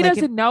 He Like,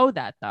 doesn't know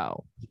that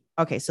though.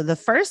 Okay. So the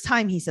first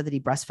time he said that he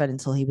breastfed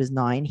until he was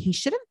 9, he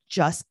should have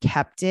just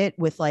kept it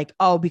with like,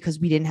 oh, because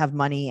we didn't have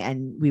money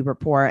and we were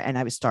poor and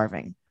I was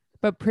starving.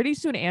 But pretty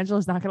soon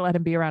Angela's not going to let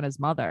him be around his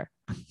mother.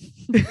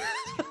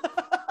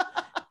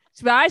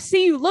 So I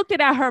see you looking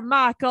at her,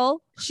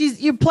 Michael.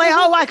 You play,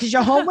 oh, why? Because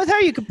you're home with her?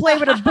 You can play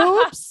with her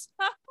boobs?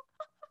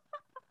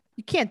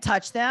 You can't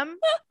touch them.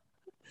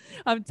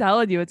 I'm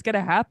telling you, it's going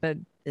to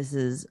happen. This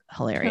is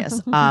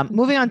hilarious.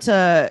 Moving on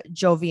to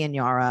Jovi and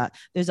Yara.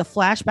 There's a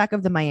flashback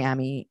of the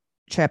Miami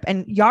trip,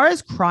 and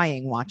Yara's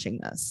crying watching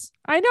this.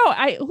 I know.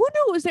 Who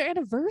knew it was their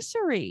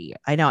anniversary?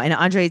 I know. And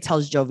Andre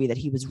tells Jovi that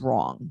he was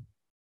wrong.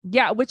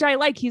 Yeah, which I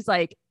like. He's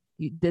like,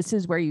 this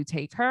is where you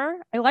take her.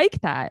 I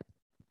like that.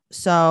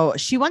 So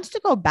she wants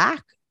to go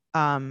back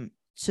to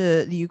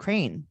the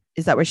Ukraine.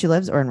 Is that where she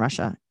lives, or in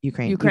Russia?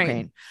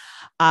 Ukraine.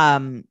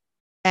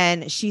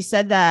 And she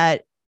said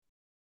that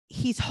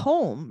he's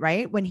home,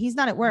 right? When he's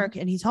not at work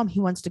and he's home, he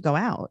wants to go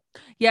out.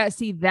 Yeah.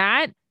 See,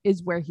 that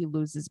is where he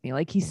loses me.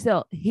 Like he's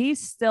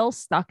still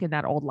stuck in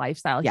that old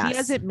lifestyle. Yes. He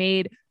hasn't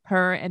made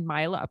her and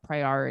Mila a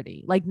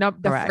priority, like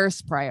not the Correct.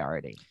 first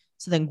priority.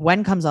 So then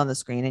Gwen comes on the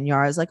screen and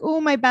Yara's like,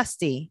 oh, my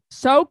bestie.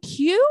 So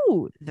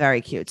cute. Very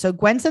cute. So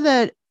Gwen said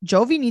that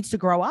Jovi needs to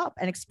grow up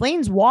and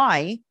explains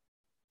why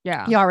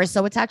Yara is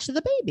so attached to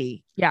the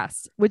baby.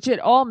 Yes. Which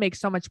it all makes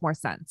so much more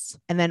sense.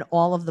 And then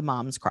all of the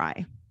moms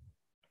cry.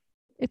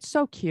 It's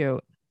so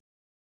cute.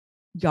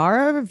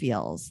 Yara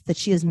reveals that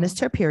she has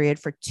missed her period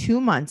for 2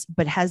 months,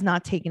 but has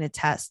not taken a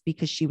test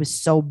because she was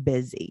so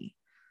busy.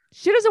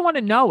 She doesn't want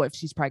to know if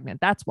she's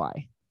pregnant. That's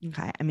why.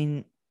 Okay. I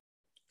mean,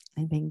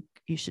 I think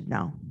you should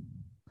know.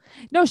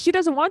 No, she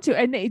doesn't want to.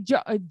 And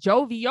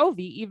Jovi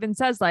even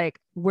says like,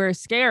 we're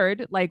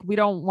scared. Like we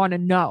don't want to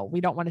know. We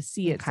don't want to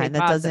see it. Okay,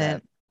 that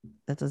doesn't.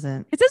 It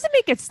doesn't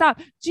make it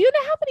stop. Do you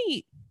know how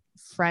many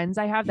friends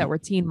I have that were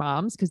teen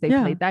moms because they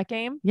played that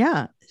game?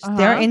 Yeah.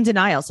 They're in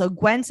denial. So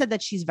Gwen said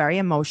that she's very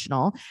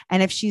emotional.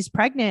 And if she's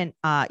pregnant,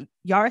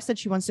 Yara said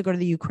she wants to go to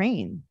the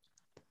Ukraine.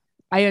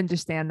 I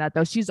understand that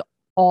though. She's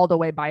all the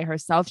way by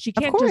herself. She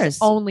can't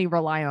just only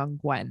rely on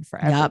Gwen for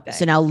everything.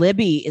 So now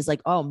Libby is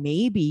like, oh,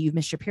 maybe you've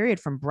missed your period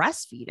from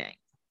breastfeeding.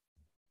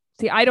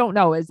 See, I don't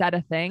know. Is that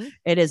a thing?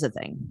 It is a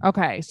thing.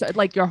 Okay. So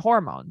like your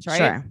hormones, right?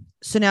 Sure.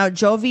 So now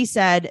Jovi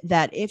said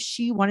that if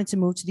she wanted to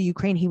move to the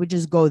Ukraine, he would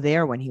just go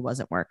there when he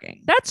wasn't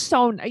working. That's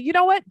so, you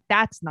know what?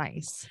 That's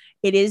nice.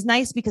 It is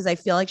nice because I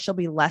feel like she'll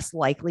be less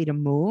likely to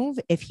move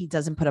if he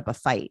doesn't put up a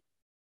fight.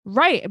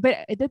 Right. But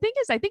the thing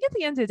is, I think at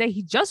the end of the day,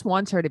 he just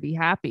wants her to be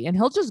happy and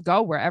he'll just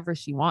go wherever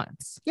she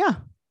wants. Yeah.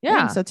 Yeah. I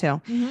think so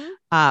too.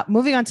 Mm-hmm.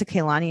 Moving on to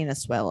Kehlani and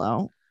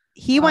Asuelo.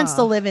 He wants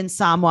to live in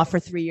Samoa for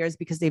 3 years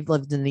because they've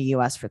lived in the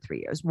US for 3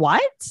 years.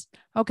 What?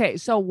 Okay.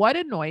 So what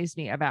annoys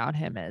me about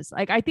him is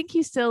like, I think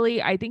he's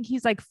silly. I think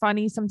he's like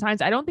funny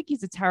sometimes. I don't think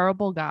he's a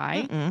terrible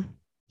guy.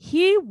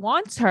 He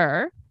wants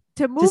her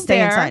to move stay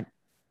there inside.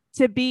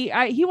 To be,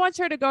 he wants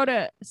her to go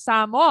to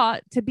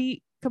Samoa to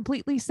be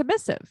completely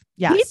submissive.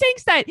 Yes. He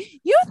thinks that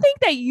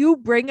you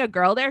bring a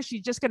girl there,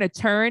 she's just going to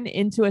turn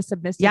into a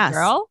submissive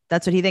girl.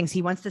 That's what he thinks.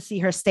 He wants to see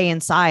her stay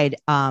inside.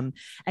 And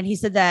he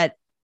said that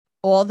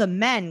all the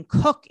men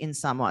cook in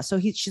Samoa. So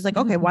she's like,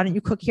 okay, why don't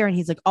you cook here? And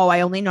he's like, oh,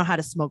 I only know how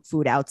to smoke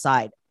food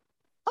outside.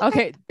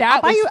 Okay.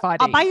 That was funny.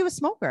 I'll buy you a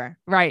smoker.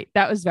 Right.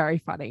 That was very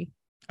funny.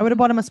 I would have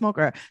bought him a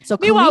smoker. So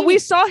meanwhile, we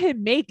saw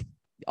him make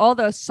all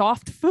the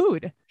soft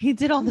food. He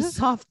did all the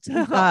soft,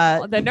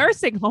 the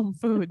nursing home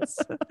foods.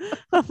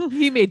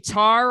 He made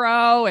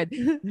taro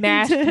and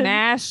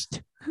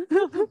mashed.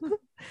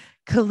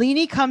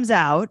 Kalini comes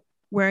out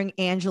wearing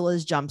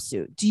Angela's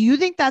jumpsuit. Do you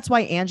think that's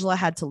why Angela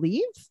had to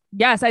leave?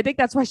 Yes, I think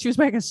that's why she was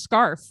wearing a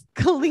scarf.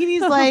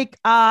 Kalini's like,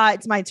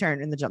 it's my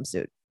turn in the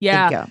jumpsuit.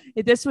 Yeah,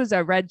 this was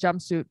a red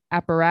jumpsuit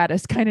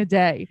apparatus kind of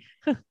day.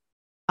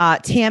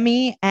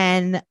 Tammy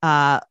and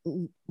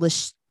what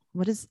is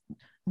the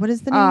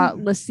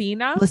name?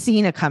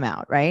 Lacina come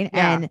out, right?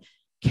 Yeah. And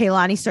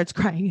Kehlani starts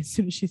crying as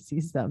soon as she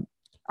sees them.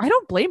 I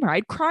don't blame her.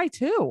 I'd cry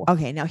too.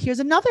 Okay, now here's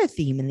another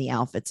theme in the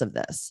outfits of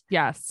this.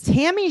 Yes.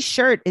 Tammy's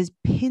shirt is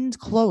pinned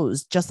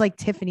closed, just like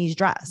Tiffany's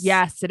dress.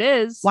 Yes, it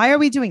is. Why are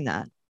we doing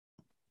that?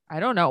 I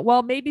don't know.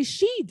 Well, maybe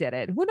she did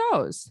it. Who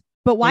knows?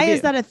 But why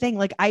is that a thing?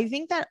 Like, I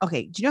think that,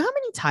 okay, do you know how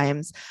many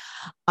times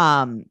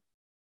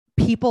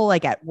people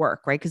like at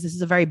work, right? Because this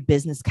is a very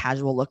business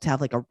casual look to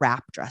have like a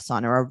wrap dress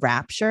on or a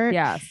wrap shirt.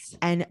 Yes.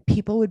 And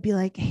people would be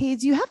like, hey,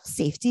 do you have a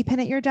safety pin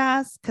at your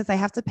desk? Because I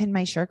have to pin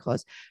my shirt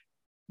closed.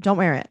 Don't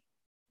wear it.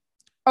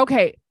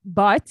 Okay.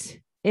 But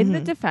In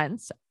the Mhm.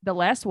 defense, the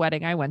last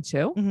wedding I went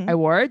to, Mhm. I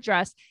wore a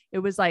dress. It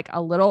was like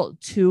a little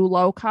too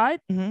low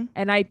cut Mhm.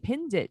 and I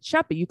pinned it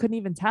shut, but you couldn't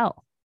even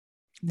tell.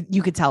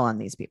 You could tell on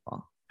these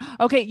people.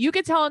 Okay, you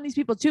could tell on these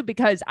people too,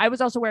 because I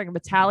was also wearing a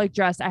metallic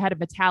dress. I had a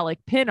metallic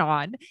pin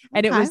on,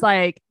 and it Okay. was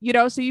like, so you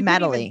couldn't even,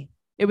 Metally.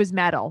 it was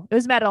metal. It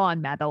was metal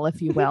on metal,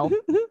 if you will.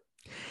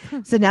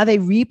 So now they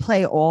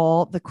replay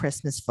all the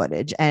Christmas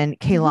footage, and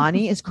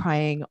Kehlani is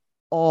crying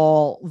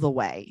all the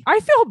way. I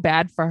feel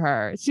bad for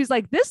her. She's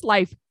like, this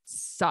life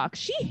sucks.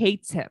 She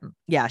hates him.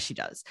 Yeah, she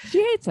does,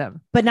 She hates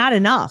him. but not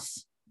enough.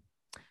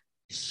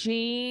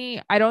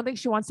 I don't think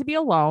she wants to be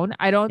alone.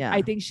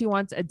 I think she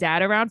wants a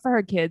dad around for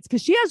her kids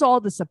because she has all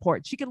the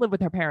support. She could live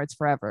with her parents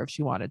forever if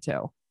she wanted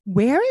to.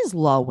 Where is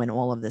Lo when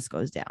all of this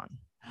goes down?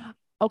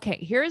 Okay,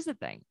 here's the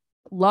thing.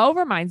 Lo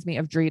reminds me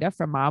of Drita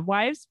from Mob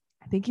Wives.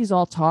 I think he's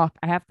all talk.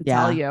 I have to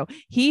tell you,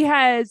 he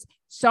has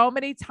so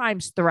many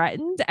times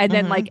threatened and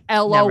then like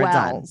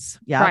LOLs.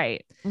 Yeah.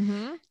 Right.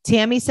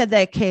 Tammy said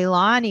that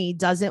Kehlani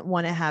doesn't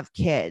want to have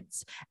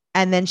kids.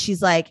 And then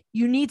she's like,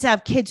 you need to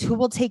have kids. Who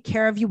will take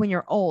care of you when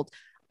you're old?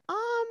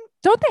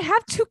 Don't they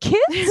have 2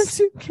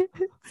 kids?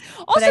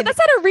 Also, that's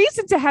not a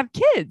reason to have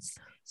kids.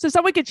 So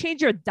someone could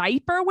change your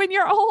diaper when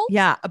you're old.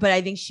 Yeah. But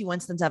I think she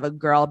wants them to have a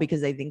girl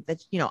because they think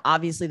that,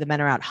 obviously the men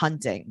are out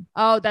hunting.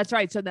 Oh, that's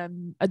right. So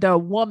then the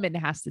woman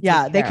has to.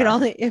 Yeah. Take They care. could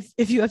only,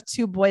 if you have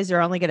 2 boys,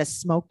 they're only going to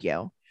smoke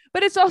you.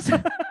 But it's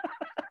also,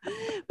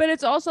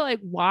 like,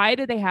 why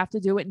do they have to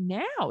do it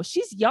now?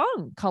 She's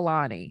young,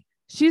 Kalani.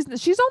 She's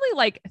only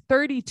like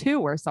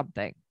 32 or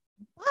something.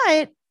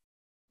 But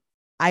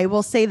I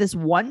will say this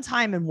one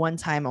time and one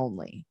time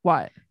only.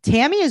 What?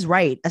 Tammy is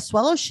right.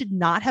 Asuelo should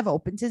not have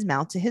opened his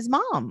mouth to his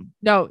mom.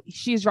 No,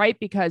 she's right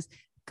because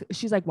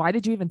she's like, why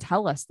did you even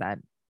tell us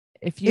then?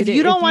 If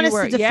you don't want us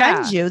to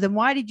defend you, then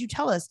why did you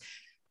tell us?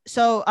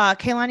 So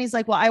Kehlani's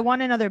like, well, I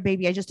want another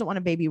baby. I just don't want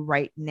a baby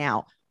right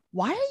now.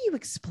 Why are you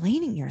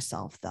explaining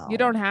yourself though? You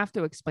don't have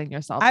to explain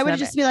yourself. I would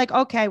just be like,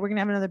 okay, we're going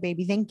to have another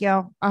baby. Thank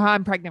you.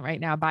 I'm pregnant right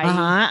now. Bye.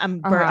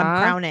 I'm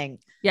crowning.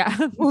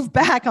 Yeah. Move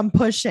back. I'm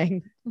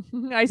pushing.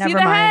 I see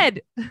the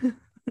head.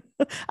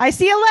 I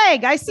see a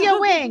leg. I see a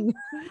wing.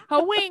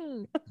 A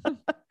wing.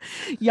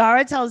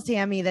 Yara tells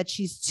Tammy that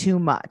she's too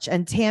much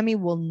and Tammy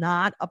will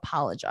not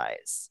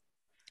apologize.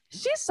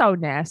 She's so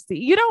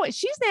nasty.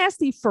 She's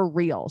nasty for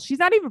real. She's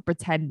not even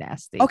pretend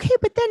nasty. Okay.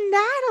 But then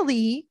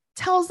Natalie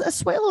tells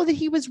Asuelo that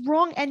he was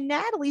wrong and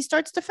Natalie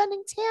starts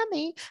defending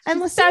Tammy and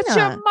Lucina. That's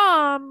your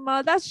mom.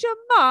 That's your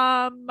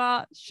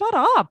mom. Shut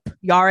up.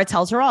 Yara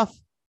tells her off.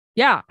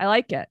 Yeah, I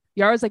like it.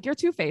 Yara's like, you're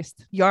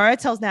two-faced. Yara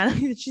tells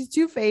Natalie that she's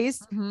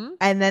two-faced. Mm-hmm.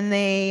 And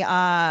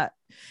then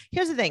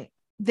here's the thing.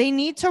 They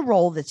need to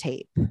roll the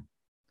tape.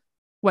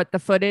 What, the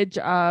footage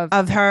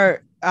of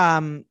her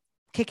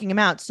kicking him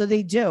out. So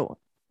they do.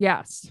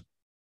 Yes.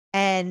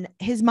 And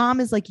his mom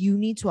is like, you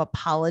need to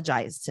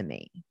apologize to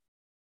me.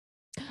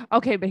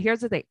 Okay, but here's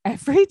the thing.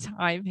 Every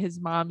time his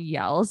mom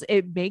yells,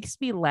 it makes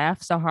me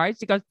laugh so hard.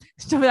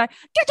 She'll be like,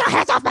 get your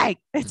hands off me.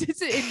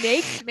 It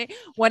makes me,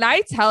 when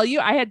I tell you,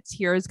 I had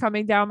tears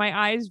coming down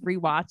my eyes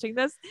rewatching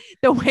this.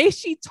 The way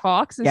she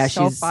talks is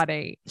so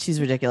funny. She's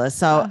ridiculous.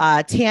 So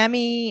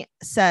Tammy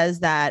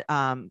says that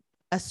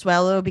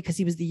Asuelo, because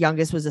he was the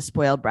youngest, was a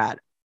spoiled brat.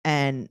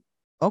 And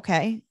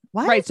okay.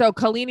 What? Right. So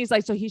Kalini's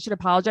like, so he should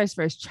apologize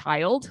for his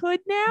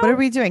childhood now? What are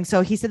we doing? So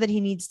he said that he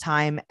needs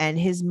time. And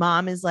his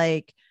mom is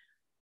like,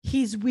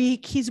 he's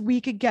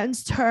weak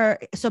against her.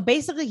 So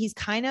basically he's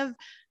kind of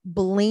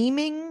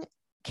blaming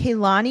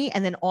Kehlani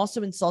and then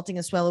also insulting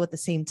Asuelo at the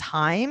same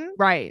time.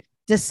 Right.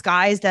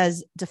 Disguised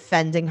as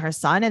defending her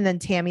son. And then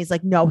Tammy's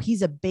like, no,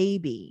 he's a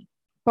baby.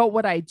 But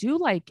what I do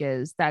like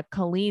is that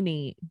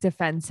Kalini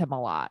defends him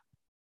a lot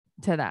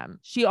to them.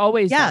 She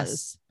always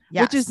does.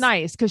 Yes. Which is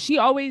nice because she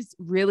always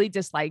really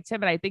disliked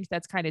him. And I think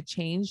that's kind of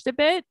changed a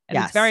bit. And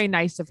it's very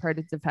nice of her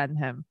to defend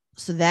him.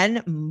 So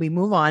then we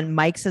move on.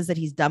 Mike says that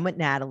he's done with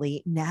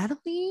Natalie.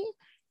 Natalie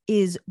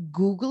is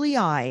googly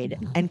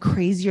eyed and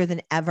crazier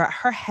than ever.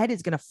 Her head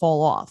is going to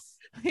fall off.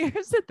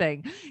 Here's the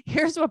thing.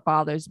 Here's what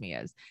bothers me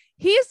is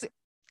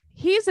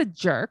he's a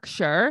jerk.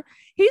 Sure.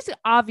 He's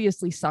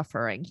obviously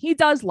suffering. He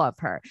does love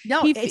her.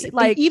 No, it's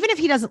like, even if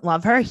he doesn't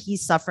love her,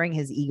 he's suffering.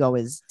 His ego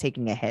is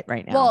taking a hit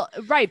right now. Well,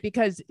 right.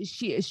 Because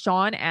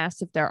Sean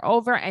asked if they're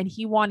over and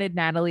he wanted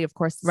Natalie, of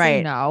course, to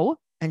say no.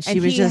 And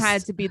he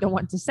had to be the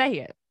one to say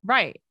it.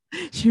 Right.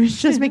 She was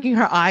just making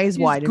her eyes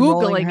wide and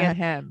Googling at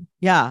him.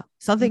 Yeah.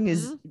 Something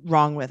is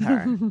wrong with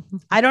her.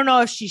 I don't know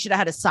if she should have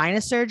had a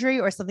sinus surgery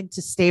or something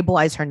to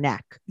stabilize her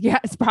neck.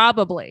 Yes,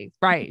 probably.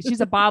 Right.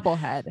 She's a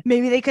bobblehead.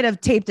 Maybe they could have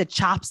taped a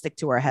chopstick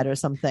to her head or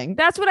something.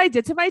 That's what I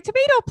did to my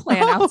tomato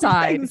plant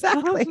outside.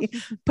 Exactly.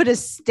 Put a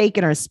stake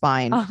in her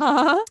spine.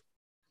 Uh-huh.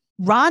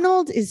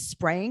 Ronald is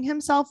spraying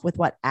himself with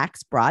what?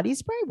 Axe body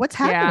spray? What's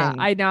happening?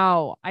 Yeah, I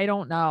know. I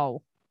don't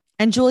know.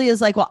 And Julia's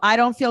like, well, I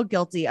don't feel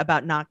guilty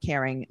about not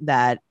caring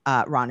that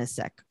Ron is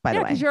sick, by the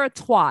way. Because you're a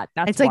twat.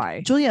 That's it's why.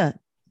 Like, Julia,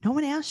 No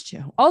one asked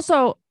you.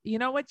 Also, you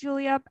know what,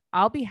 Julia?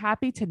 I'll be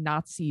happy to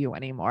not see you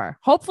anymore.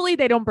 Hopefully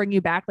they don't bring you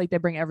back like they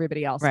bring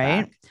everybody else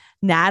Right. back.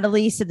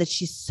 Natalie said that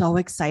she's so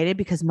excited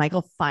because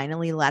Michael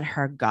finally let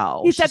her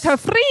go. He set her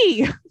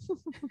free.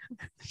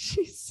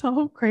 She's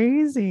so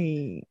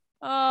crazy.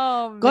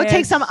 Oh, Go man.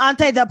 take some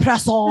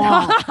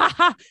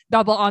antidepressant.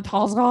 Double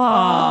entendre.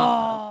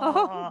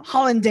 Oh,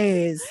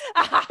 Hollandaise.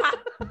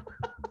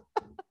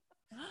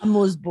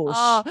 Amuse-bouche.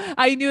 Oh,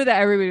 I knew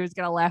that everybody was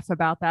going to laugh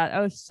about that. That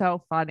was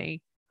so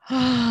funny.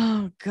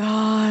 Oh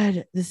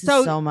God, this is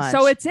so much.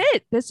 So it's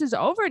it. This is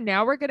over.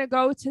 Now we're going to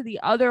go to The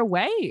Other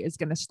Way is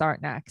going to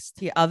start next.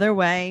 The Other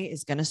Way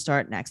is going to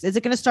start next. Is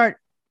it going to start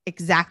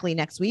exactly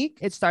next week?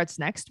 It starts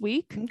next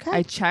week. Okay.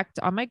 I checked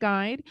on my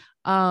guide.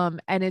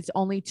 And it's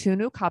only 2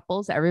 new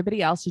couples.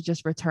 Everybody else is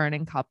just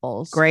returning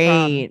couples.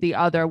 Great. From The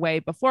Other Way.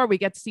 Before we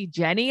get to see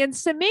Jenny and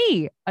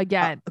Simi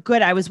again.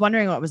 Good. I was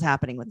wondering what was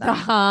happening with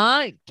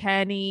them.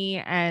 Kenny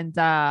and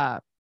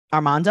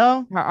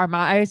Armando.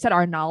 I said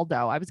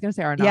Arnaldo. I was going to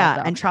say Arnaldo.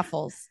 Yeah, and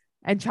Truffles.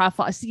 And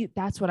Truffle. See,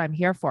 that's what I'm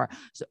here for.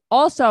 So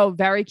also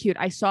very cute.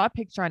 I saw a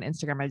picture on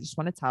Instagram. I just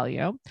want to tell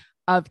you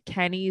of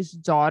Kenny's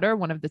daughter,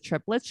 one of the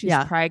triplets. She's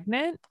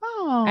pregnant.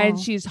 Oh. And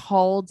she's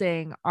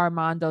holding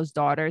Armando's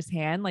daughter's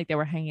hand like they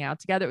were hanging out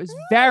together. It was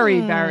very,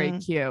 very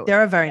cute.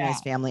 They're a very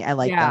nice family. I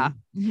like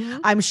them. Mm-hmm.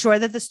 I'm sure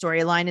that the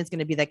storyline is going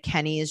to be that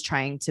Kenny is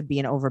trying to be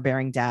an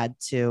overbearing dad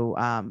to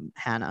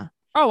Hannah.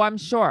 Oh, I'm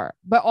sure.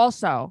 But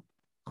also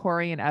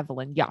Corey and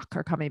Evelyn,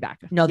 are coming back.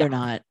 No, they're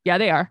not. Yeah,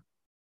 they are.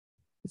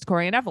 It's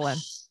Corey and Evelyn.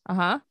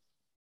 I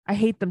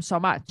hate them so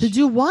much. To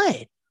do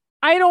what?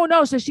 I don't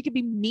know. So she could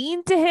be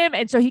mean to him,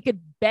 and so he could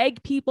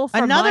beg people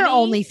for another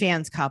money.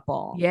 OnlyFans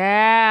couple.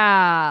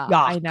 Yeah,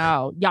 Yuck. I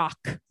know.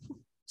 Yuck.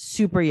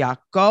 Super yuck.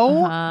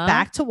 Go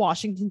back to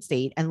Washington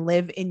State and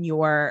live in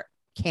your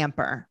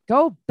camper.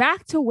 Go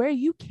back to where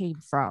you came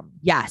from.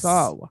 Yes.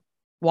 Go.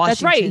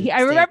 Washington That's right. I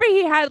State. remember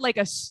he had like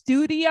a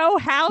studio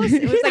house.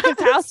 It was like his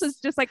house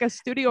was just like a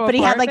studio, but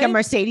he had like a apartment.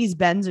 Mercedes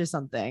Benz or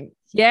something.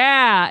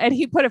 Yeah, and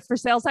he put it for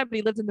sale sign, but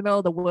he lived in the middle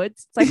of the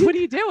woods. It's like, what are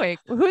you doing?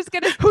 Who's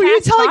gonna? Who are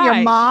you telling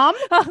your mom?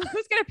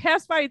 Who's gonna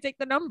pass by and take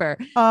the number?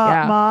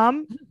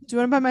 Mom, do you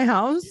want to buy my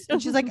house? And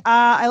she's like,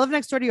 I live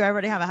next door to you. I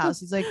already have a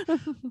house. He's like,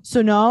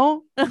 so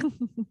no.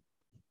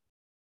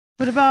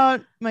 What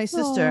about my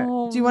sister?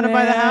 Do you want to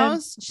buy the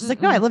house? She's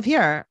like, no, I live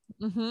here.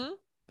 Mm-hmm.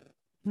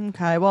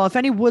 Okay. Well, if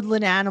any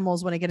woodland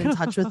animals want to get in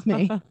touch with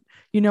me,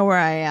 you know where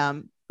I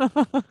am.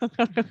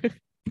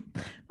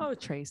 Oh,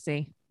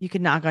 Tracy. You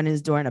can knock on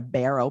his door and a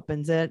bear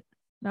opens it.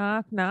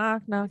 Knock,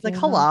 knock, knock. It's like,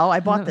 hello, I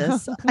bought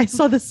this. I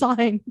saw the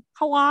sign.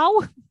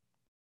 Hello.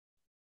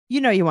 You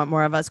know, you want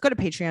more of us. Go to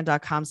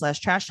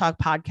patreon.com/trash talk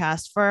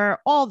podcast for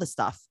all the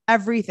stuff,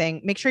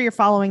 everything. Make sure you're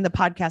following the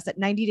podcast at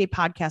 90 Day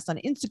Podcast on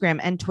Instagram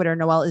and Twitter.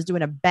 Noelle is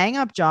doing a bang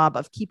up job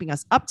of keeping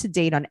us up to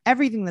date on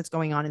everything that's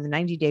going on in the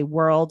 90 Day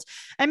world.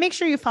 And make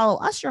sure you follow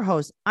us, your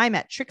host. I'm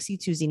at Trixie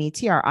Tuzini,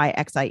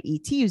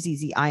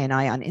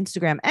 TRIXIETUZZINI on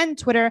Instagram and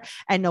Twitter.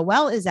 And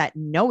Noelle is at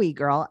Noe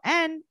Girl.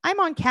 And I'm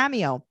on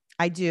Cameo.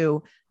 I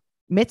do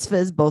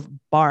mitzvahs, both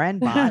bar and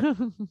bot,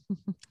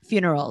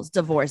 funerals,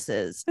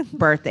 divorces,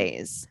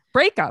 birthdays,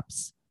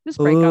 breakups. Just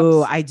breakups.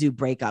 Ooh, I do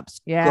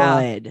breakups.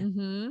 Yeah. Good.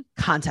 Mm-hmm.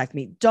 Contact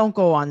me. Don't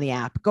go on the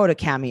app. Go to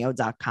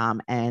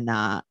cameo.com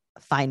and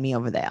find me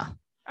over there.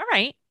 All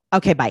right.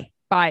 Okay. Bye.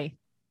 Bye.